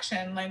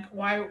reaction. Like,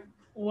 why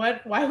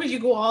would you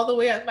go all the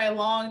way up my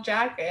long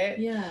jacket?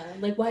 Yeah,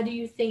 like why do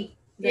you think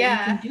that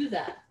you can do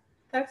that?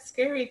 That's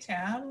scary,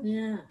 Tam.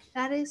 Yeah,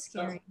 that is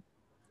scary.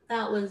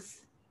 So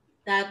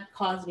that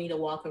caused me to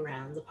walk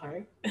around the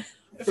park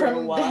for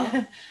a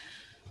while.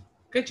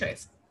 Good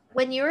choice.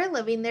 When you were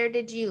living there,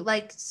 did you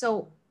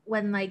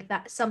when like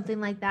that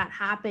something like that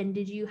happened,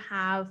 did you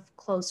have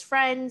close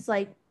friends,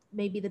 like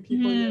maybe the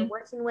people you were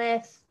working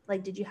with?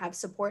 Like, did you have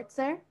supports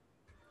there?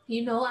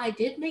 I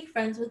did make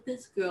friends with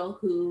this girl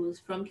who was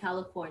from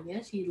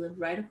California. She lived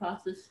right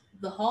across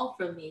the hall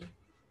from me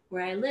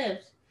where I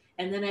lived.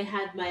 And then I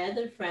had my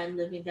other friend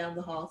living down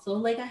the hall. So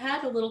like I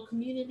had a little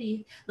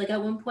community. Like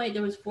at one point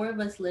there was 4 of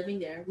us living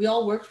there. We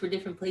all worked for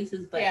different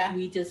places, but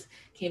we just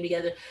came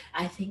together.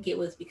 I think it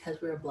was because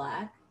we were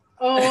Black.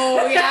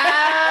 Oh,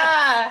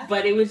 yeah.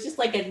 But it was just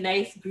like a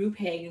nice group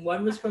hang.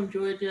 One was from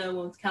Georgia,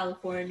 one was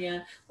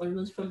California, one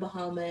was from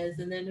Bahamas,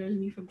 and then there was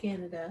me from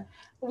Canada.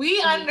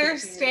 We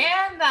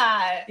understand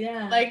that.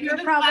 Yeah. Like, you're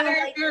probably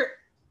like...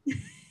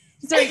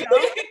 Sorry,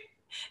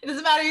 it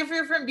doesn't matter if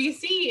you're from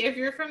BC, if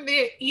you're from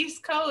the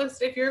East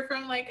Coast, if you're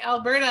from like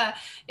Alberta.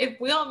 If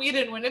we all meet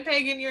in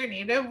Winnipeg and you're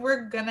native,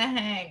 we're gonna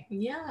hang.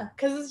 Yeah.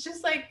 Because it's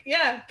just like,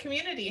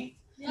 community.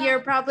 Yeah. You're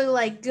probably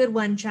like, good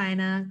one,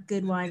 China.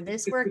 Good one.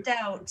 This worked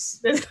out.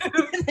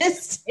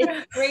 It's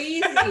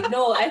crazy.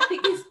 No, I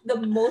think it's the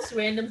most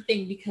random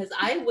thing because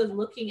I was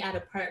looking at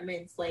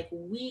apartments like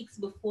weeks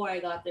before I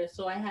got there.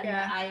 So I had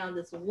my eye on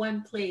this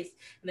one place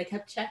and I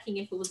kept checking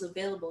if it was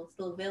available. It's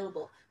still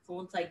available. So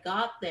once I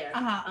got there,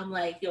 I'm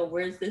like, yo,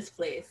 where's this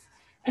place?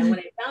 And when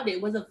I found it,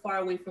 it wasn't far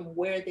away from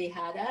where they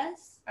had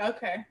us.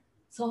 Okay.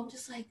 So I'm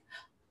just like,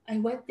 I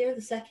went there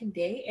the second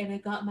day and I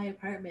got my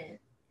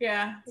apartment.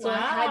 Yeah. So I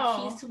had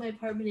keys to my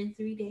apartment in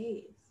 3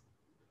 days.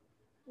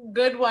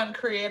 Good one,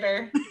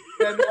 creator.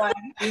 Good one.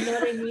 You know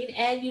what I mean?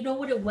 And you know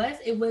what it was?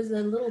 It was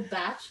a little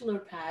bachelor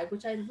pad,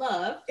 which I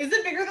love. Is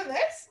it bigger than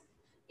this?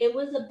 It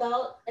was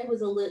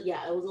a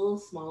little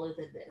smaller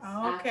than this.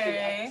 Okay.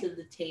 Actually, up to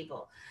the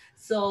table.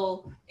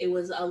 So it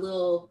was a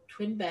little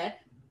twin bed.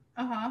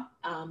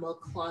 A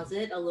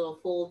closet, a little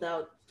fold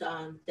out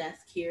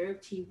desk here,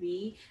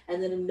 TV,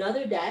 and then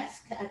another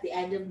desk at the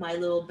end of my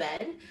little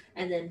bed,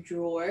 and then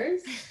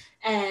drawers.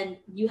 And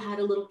you had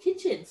a little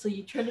kitchen. So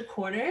you turned a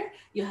corner,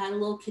 you had a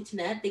little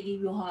kitchenette. They gave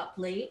you a hot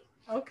plate.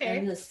 Okay.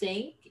 And a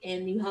sink,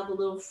 and you have a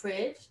little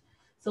fridge.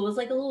 So it was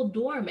like a little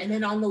dorm. And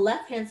then on the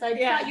left-hand side,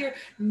 you got your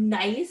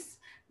nice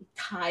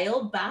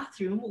tile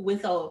bathroom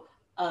with a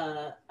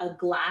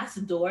glass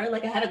door.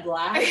 Like I had a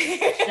glass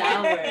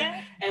shower,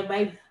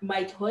 and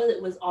my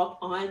toilet was up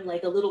on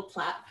like a little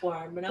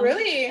platform. And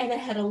I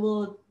had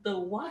the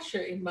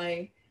washer in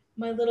my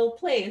little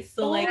place.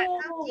 So like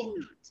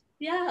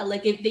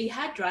if they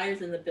had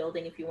dryers in the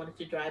building if you wanted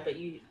to dry, but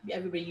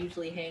everybody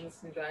usually hangs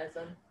and dries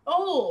them.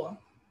 Oh,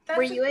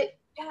 were you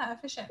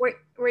efficient?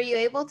 Were you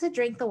able to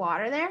drink the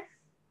water there?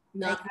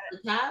 Not from the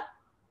tap.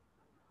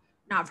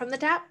 Not from the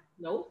tap?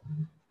 Nope.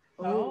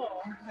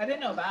 Oh, I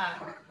didn't know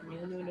that.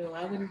 No,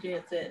 I wouldn't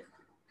chance it.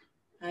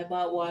 I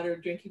bought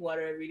drinking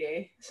water every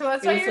day. So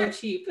that's why you're so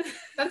cheap.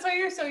 That's why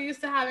you're so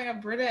used to having a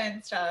Brita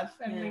and stuff,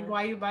 and like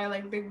why you buy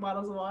like big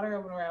bottles of water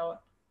when we're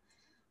out.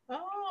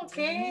 Oh,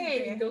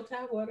 okay. Don't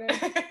tap water.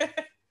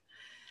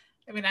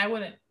 I mean, I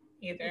wouldn't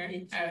either.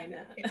 In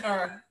China.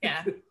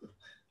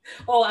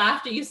 Oh,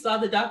 after you saw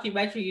the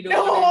documentary, you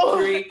don't want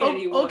to drink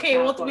anymore. Okay,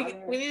 well,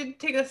 we need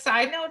to take a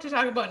side note to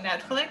talk about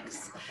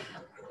Netflix.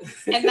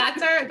 And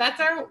that's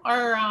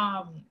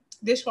our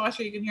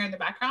dishwasher you can hear in the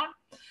background.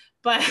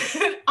 But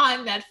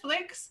on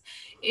Netflix,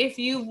 if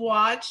you've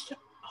watched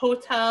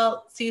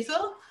Hotel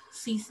Cecil,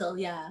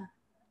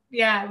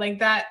 yeah, like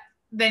that,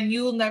 then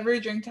you'll never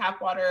drink tap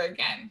water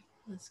again.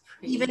 That's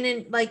crazy. Even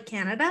in like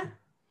Canada?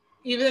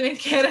 Even in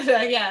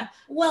Canada, yeah.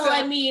 Well,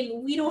 I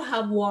mean, we don't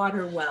have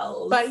water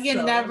wells. But you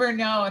never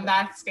know, and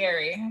that's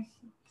scary.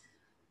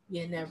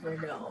 You never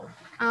know.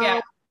 Oh,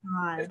 yeah.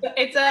 God.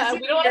 It's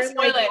we don't want to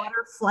spoil it.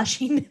 Water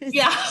flushing.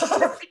 Yeah.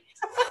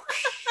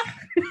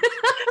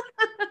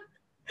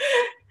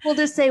 We'll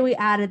just say we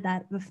added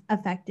that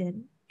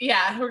affected.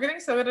 Yeah, we're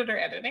getting so good at our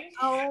editing.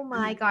 Oh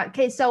my God.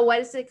 Okay, so what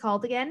is it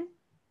called again?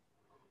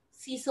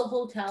 Cecil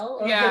Hotel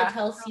or Yeah.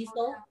 Hotel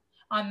Cecil.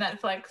 On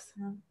Netflix.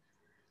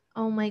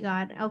 Oh my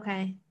God.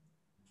 Okay.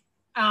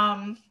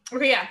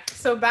 Okay, yeah.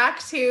 So back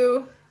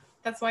to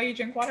that's why you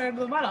drink water out of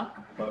the bottle.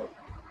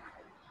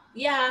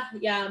 Yeah,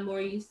 I'm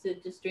more used to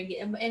just drinking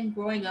it. And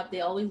growing up,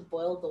 they always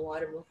boiled the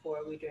water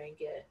before we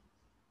drank it.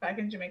 Back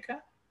in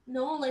Jamaica?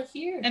 No, like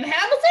here. In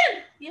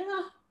Hamilton?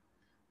 Yeah.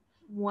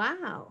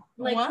 Wow.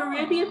 Like Wow.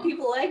 Caribbean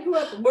people, I grew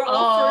up. We're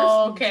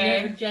all first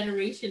okay.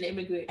 generation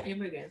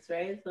immigrants,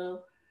 right?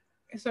 So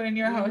in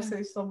your house,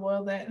 they still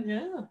boiled it.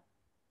 Yeah.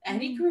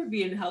 Any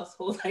Caribbean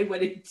household I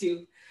went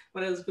into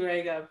when I was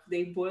growing up,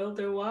 they boiled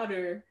their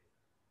water.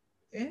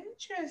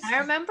 Interesting. I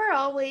remember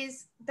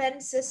always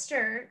Ben's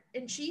sister,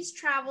 and she's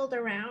traveled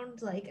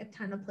around like a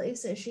ton of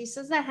places. She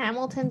says that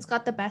Hamilton's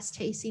got the best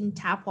tasting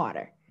tap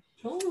water.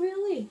 Oh,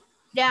 really?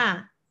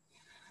 Yeah.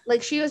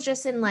 Like she was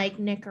just in like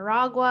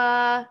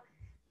Nicaragua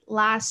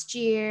last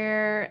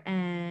year,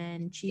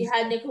 and she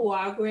had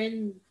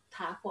Nicaraguan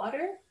tap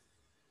water.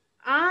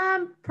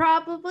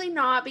 Probably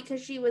not,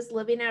 because she was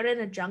living out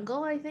in a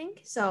jungle, I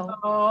think. So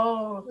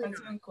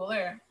that's even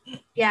cooler.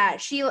 Yeah,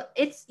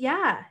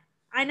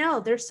 I know.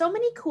 There's so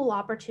many cool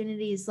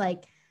opportunities.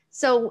 Like,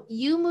 so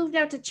you moved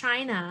out to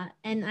China,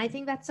 and I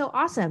think that's so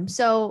awesome.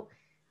 So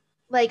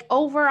like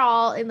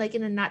overall, in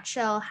a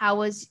nutshell, how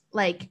was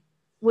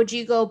would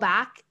you go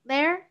back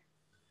there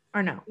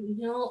or no?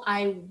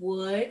 I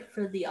would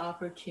for the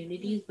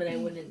opportunities, but I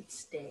wouldn't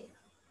stay.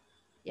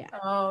 Yeah.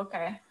 Oh,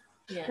 okay.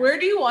 Yeah. Where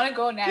do you want to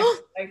go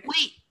next?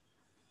 Wait,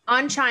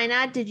 on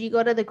China, did you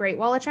go to the Great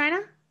Wall of China?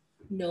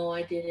 No,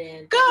 I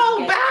didn't.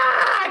 Go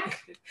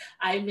back!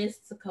 I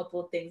missed a couple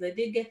of things. I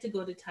did get to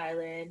go to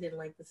Thailand and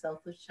the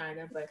south of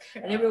China, but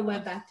I never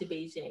went back to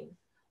Beijing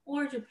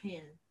or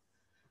Japan.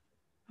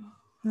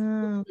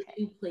 Okay. The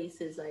two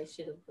places I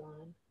should have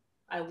gone.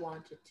 I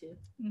wanted to.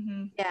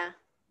 Mm-hmm. Yeah.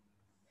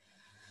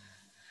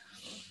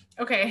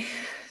 Okay,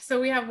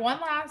 so we have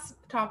one last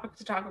topic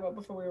to talk about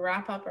before we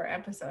wrap up our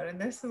episode, and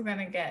this is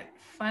gonna get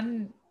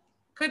fun.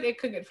 It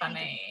could get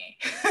funny.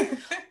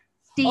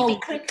 Stevie. Oh,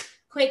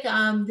 quick.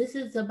 This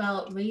is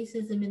about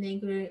racism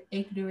and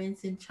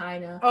ignorance in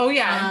China. Oh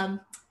yeah.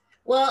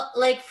 Well,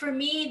 for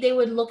me, they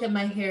would look at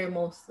my hair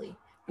mostly,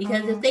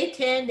 because if they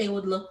tan, they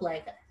would look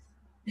like us.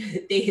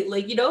 They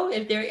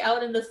if they're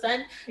out in the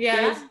sun,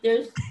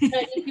 there's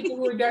people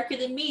who are darker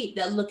than me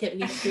that look at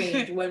me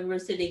strange when we're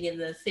sitting in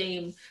the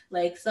same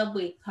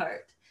subway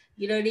cart.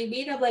 You know what I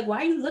mean? I'm like, why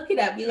are you looking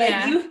at me?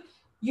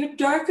 You're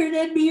darker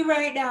than me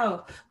right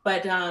now.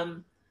 But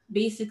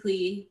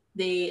basically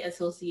they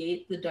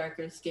associate the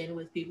darker skin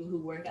with people who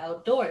work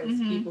outdoors,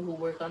 people who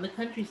work on the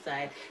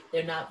countryside.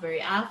 They're not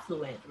very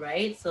affluent,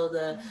 right? So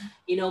the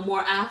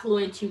more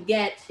affluent you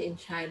get in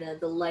China,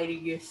 the lighter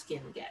your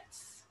skin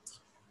gets.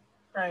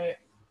 Right.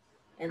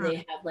 And they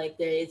have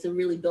it's a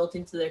really built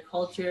into their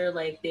culture.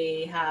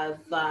 They have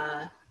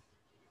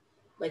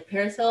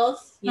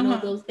parasols,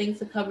 those things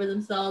to cover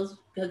themselves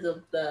because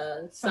of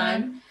the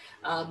sun.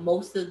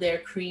 Most of their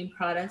cream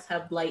products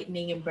have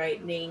lightening and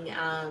brightening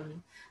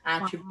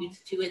attributes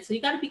to it. So you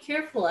got to be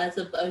careful as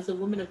a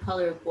woman of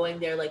color going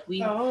there.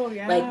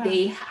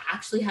 They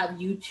actually have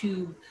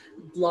YouTube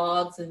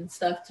blogs and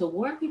stuff to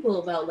warn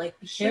people about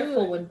be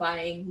careful when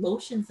buying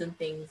lotions and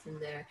things in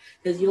there,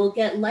 because you'll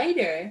get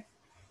lighter.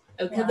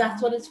 Because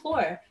that's what it's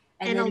for.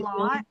 And a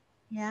lot.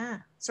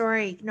 Yeah.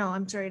 Sorry. No,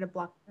 I'm sorry to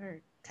block or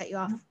cut you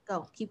off.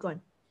 Go. Keep going.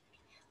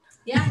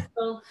 Yeah.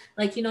 So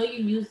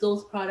you use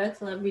those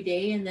products every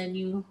day, and then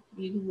you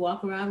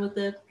walk around with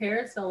a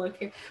parasol or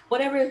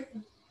whatever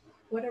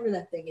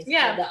that thing is.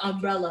 Yeah. The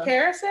umbrella.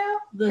 Parasol?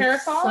 The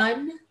Parasol?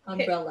 sun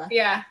umbrella.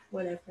 Yeah.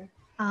 Whatever.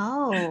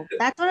 Oh,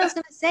 that's what I was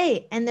going to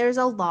say. And there's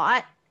a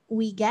lot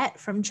we get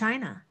from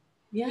China.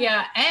 Yeah.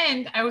 Yeah.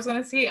 And I was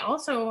going to say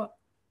also,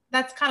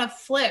 that's kind of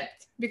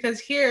flipped, because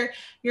here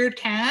you're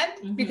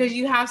tanned because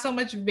you have so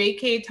much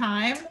vacay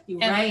time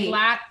and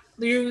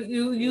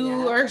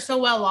you are so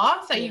well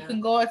off that you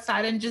can go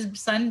outside and just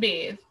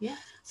sunbathe. Yeah.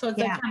 So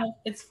it's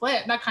it's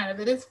flipped. Not kind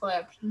of, it is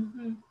flipped.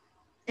 Mm-hmm.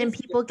 And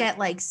people get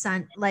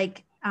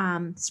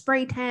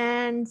spray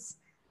tans.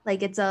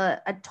 It's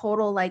a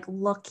total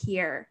look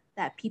here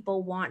that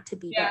people want to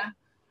be there.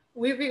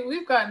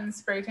 We've gotten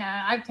spray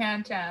tan. I've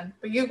tan,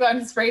 but you've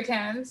gotten spray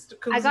tans.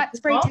 I got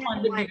spray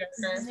tan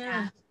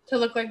to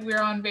look like we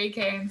were on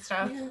vacay and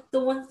stuff. Yeah, the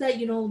ones that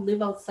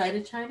live outside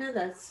of China,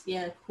 that's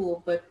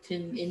cool. But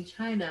in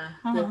China,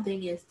 the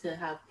thing is to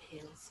have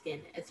pale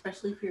skin,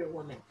 especially if you're a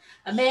woman.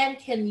 A man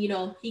can,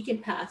 he can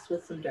pass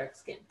with some dark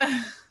skin.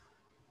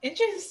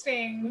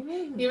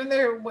 Interesting. Even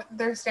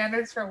their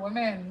standards for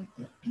women.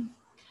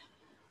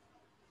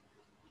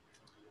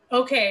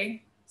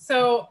 Okay,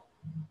 so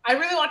I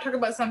really want to talk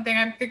about something.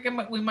 I'm thinking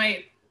we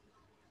might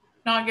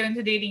not get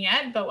into dating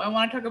yet, but I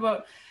want to talk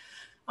about.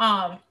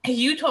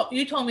 You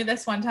told me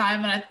this one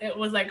time, and it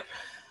was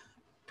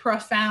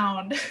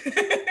profound,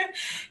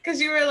 because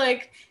you were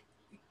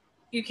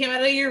you came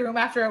out of your room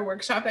after a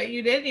workshop that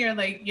you did, and you're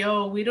like,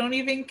 yo, we don't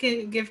even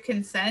give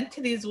consent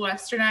to these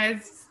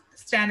westernized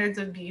standards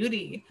of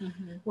beauty.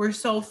 We're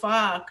so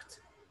fucked.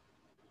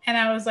 And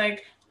I was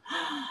like,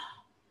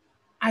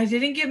 I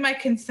didn't give my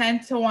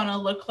consent to want to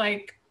look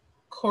like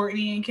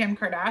Kourtney and Kim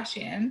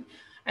Kardashian.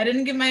 I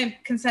didn't give my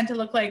consent to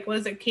look like,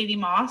 was it Katie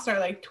Moss or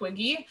like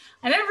Twiggy?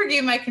 I never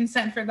gave my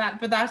consent for that,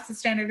 but that's the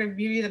standard of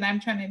beauty that I'm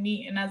trying to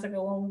meet. And as like,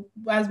 well,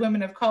 as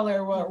women of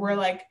color, we're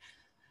like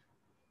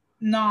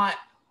not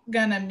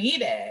gonna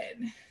meet it.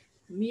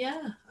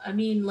 Yeah, I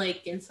mean,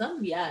 like in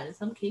some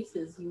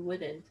cases you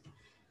wouldn't.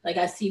 Like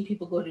I've seen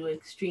people go to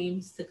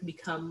extremes to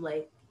become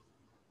like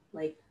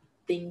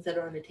things that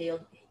are on the tail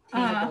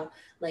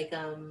like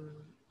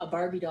a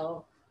Barbie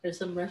doll. There's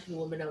some Russian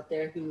woman out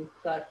there who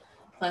got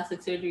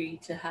plastic surgery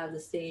to have the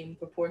same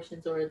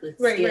proportions or the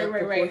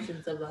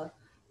proportions of a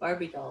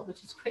Barbie doll,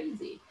 which is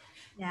crazy.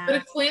 Yeah. But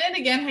explain it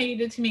again how you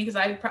did to me, because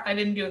I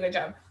didn't do a good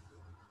job.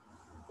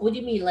 What do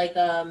you mean, like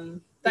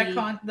the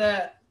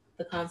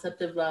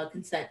concept of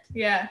consent?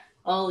 Yeah.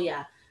 Oh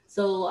yeah.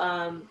 So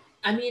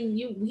I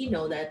mean, we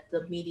know that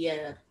the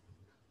media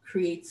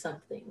creates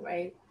something,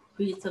 right?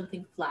 Creates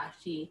something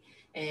flashy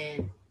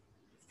and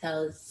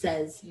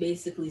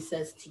basically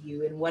says to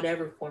you in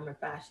whatever form or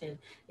fashion,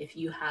 if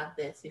you have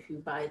this, if you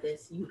buy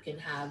this, you can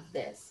have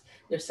this.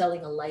 They're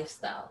selling a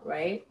lifestyle,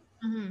 right?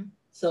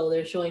 So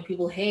they're showing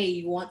people, hey,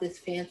 you want this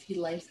fancy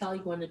lifestyle,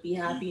 you want to be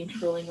happy and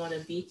chilling on a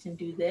beach and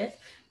do this,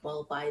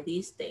 well, buy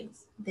these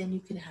things, then you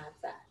can have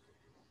that,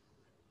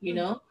 you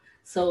know?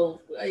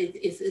 So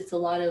it's a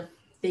lot of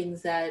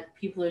things that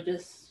people are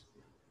just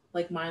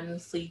like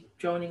mindlessly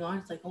droning on.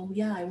 It's like, oh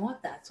yeah, I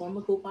want that, so I'm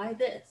gonna go buy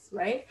this,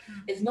 right?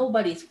 It's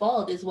nobody's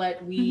fault. It's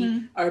what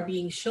we are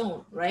being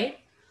shown, right?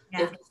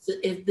 Yeah.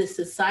 If the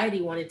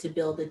society wanted to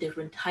build a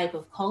different type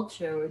of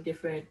culture or a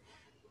different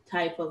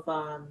type of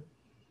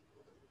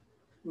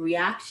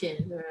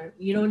reaction, or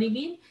you know what I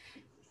mean,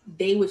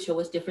 they would show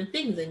us different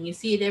things, and you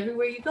see it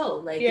everywhere you go.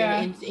 Like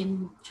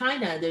in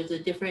China, there's a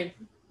different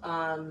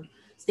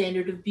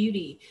standard of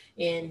beauty.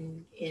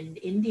 In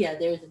India,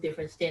 there's a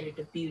different standard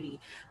of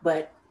beauty,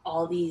 but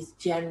all these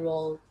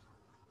general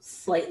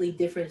slightly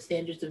different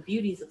standards of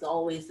beauties, it's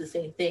always the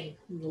same thing.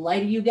 The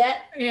lighter you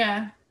get,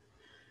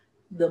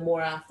 the more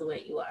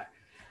affluent you are.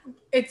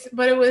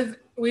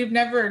 We've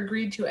never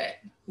agreed to it.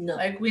 No,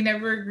 like we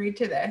never agreed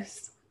to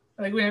this.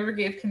 Like we never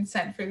gave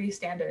consent for these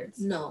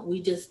standards. No,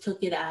 we just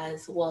took it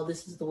as, well,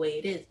 this is the way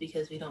it is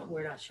because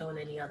we're not shown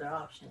any other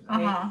option,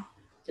 right?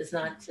 Just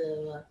not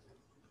to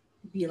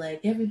be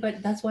like everybody.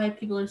 That's why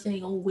people are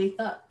saying, oh, wake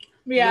up.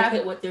 Look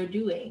at what they're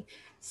doing.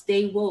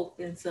 Stay woke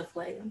and stuff.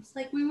 Like, I'm just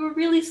like, we were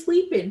really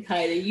sleeping,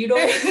 kind of, you know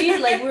what I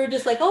mean? Like, we were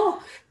just like,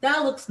 oh,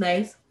 that looks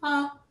nice.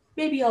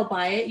 Maybe I'll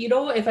buy it. You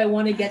know, if I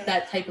want to get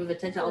that type of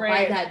attention, I'll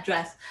buy that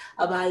dress.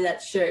 I'll buy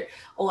that shirt.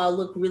 Oh, I'll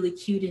look really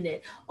cute in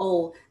it.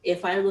 Oh,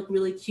 if I look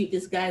really cute,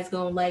 this guy's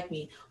going to like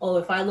me. Oh,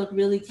 if I look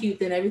really cute,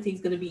 then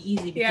everything's going to be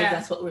easy because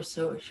that's what we're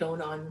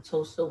shown on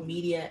social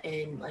media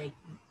and like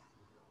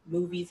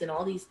movies and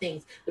all these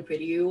things. The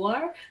prettier you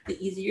are, the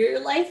easier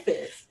your life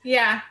is.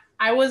 Yeah.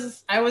 I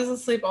was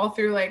asleep all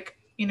through like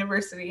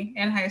university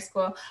and high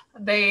school.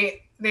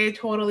 They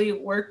totally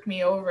worked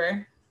me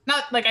over.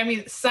 Not like, I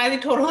mean,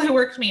 society totally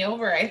worked me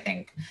over, I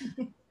think.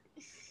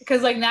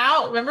 Because like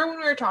now, remember when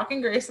we were talking,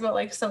 Grace, about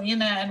like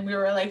Selena, and we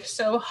were like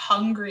so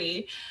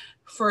hungry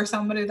for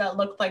somebody that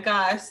looked like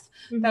us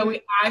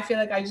that I feel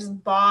like I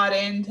just bought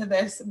into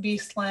this be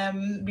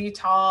slim, be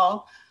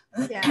tall.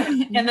 Yeah.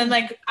 And then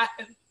like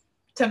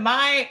to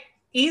my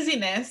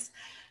easiness,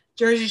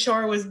 Jersey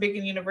Shore was big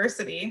in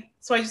university.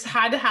 So I just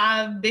had to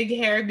have big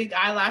hair, big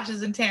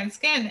eyelashes, and tan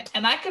skin.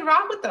 And I could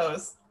rock with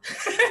those.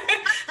 So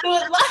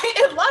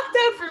it lucked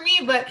out for me.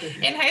 But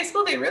in high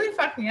school, they really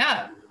fucked me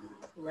up.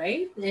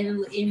 Right?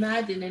 And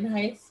imagine in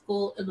high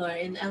school,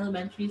 in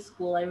elementary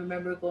school, I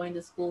remember going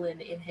to school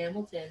in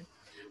Hamilton,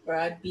 where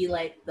I'd be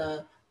like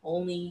the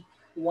only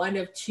one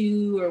of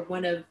two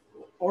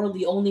or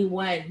the only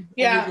one,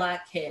 only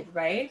Black kid,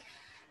 right?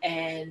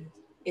 And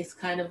it's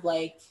kind of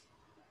like,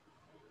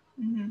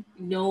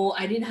 no,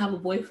 I didn't have a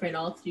boyfriend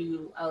all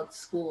throughout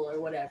school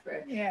or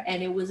whatever. Yeah.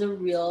 And it was a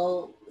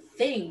real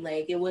thing.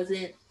 Like it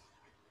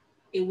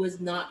was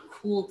not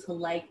cool to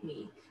like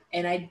me.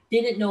 And I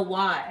didn't know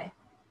why.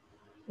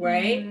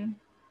 Right?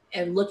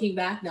 And looking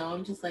back now,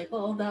 I'm just like,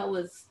 oh,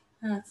 that's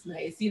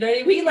nice. You know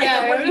what I mean?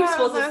 Like, what are you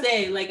supposed to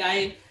say? Like,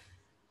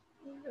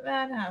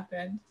 that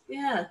happened.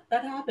 Yeah,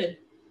 that happened.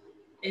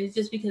 And it's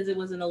just because it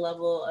wasn't a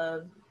level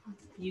of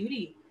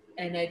beauty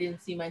and I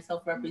didn't see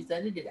myself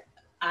represented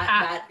at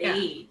that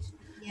age.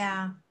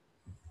 Yeah.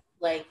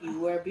 Like, you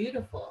were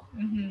beautiful.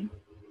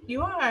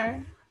 You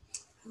are.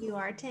 You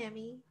are,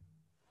 Tammy.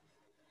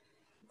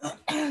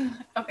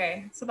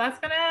 Okay, so that's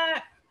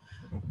gonna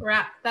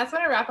wrap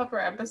up our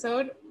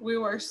episode.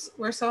 We're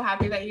so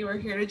happy that you were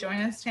here to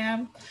join us,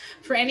 Tam.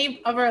 For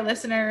any of our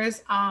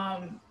listeners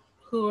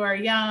who are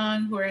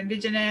young, who are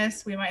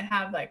Indigenous, we might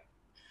have like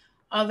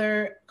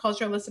other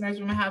cultural listeners,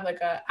 we might have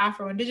like a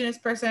Afro-Indigenous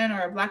person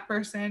or a Black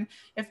person,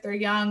 if they're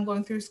young,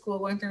 going through school,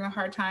 going through a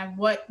hard time,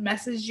 what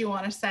message do you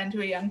want to send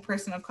to a young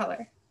person of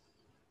color?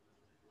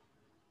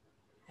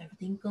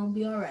 Everything's gonna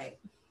be all right.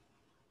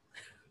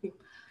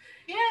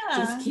 Yeah.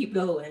 Just keep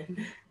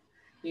going.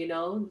 You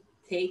know,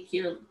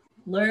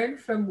 learn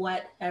from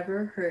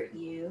whatever hurt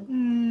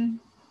you.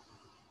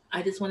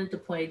 I just wanted to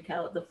point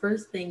out the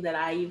first thing that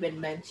I even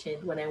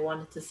mentioned when I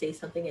wanted to say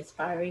something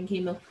inspiring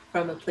came up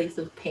from a place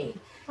of pain.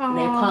 And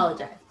I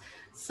apologize.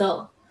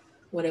 So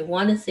what I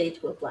want to say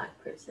to a Black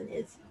person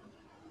is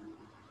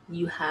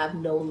you have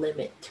no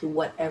limit to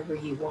whatever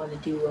you want to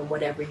do and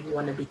whatever you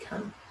want to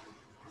become.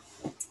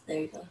 There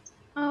you go.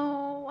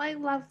 Oh, I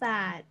love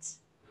that.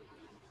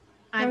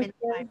 I'm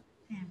inspired,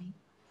 Tammy.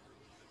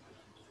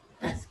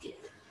 That's good.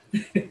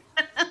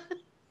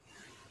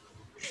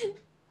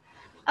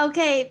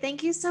 Okay,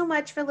 thank you so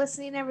much for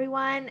listening,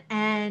 everyone,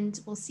 and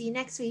we'll see you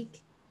next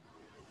week.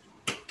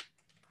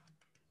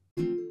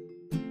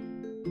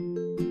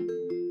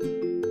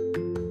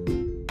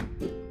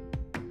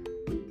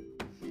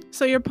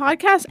 So your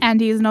podcast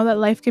Aunties know that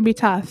life can be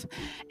tough,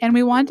 and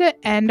we want to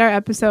end our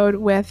episode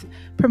with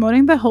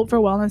promoting the Hope for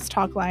Wellness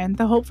talk line.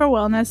 The Hope for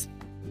Wellness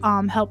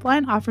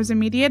helpline offers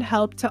immediate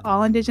help to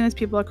all Indigenous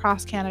people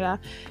across Canada.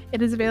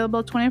 It is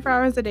available 24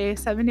 hours a day,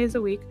 7 days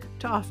a week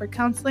to offer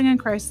counseling and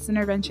crisis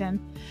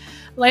intervention.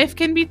 Life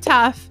can be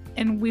tough,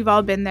 and we've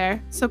all been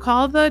there. So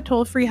call the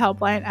toll-free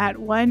helpline at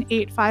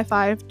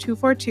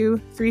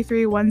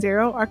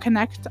 1-855-242-3310 or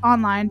connect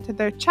online to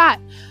their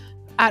chat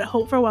at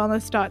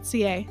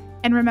hopeforwellness.ca.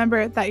 And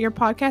remember that your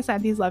podcast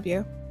aunties love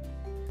you.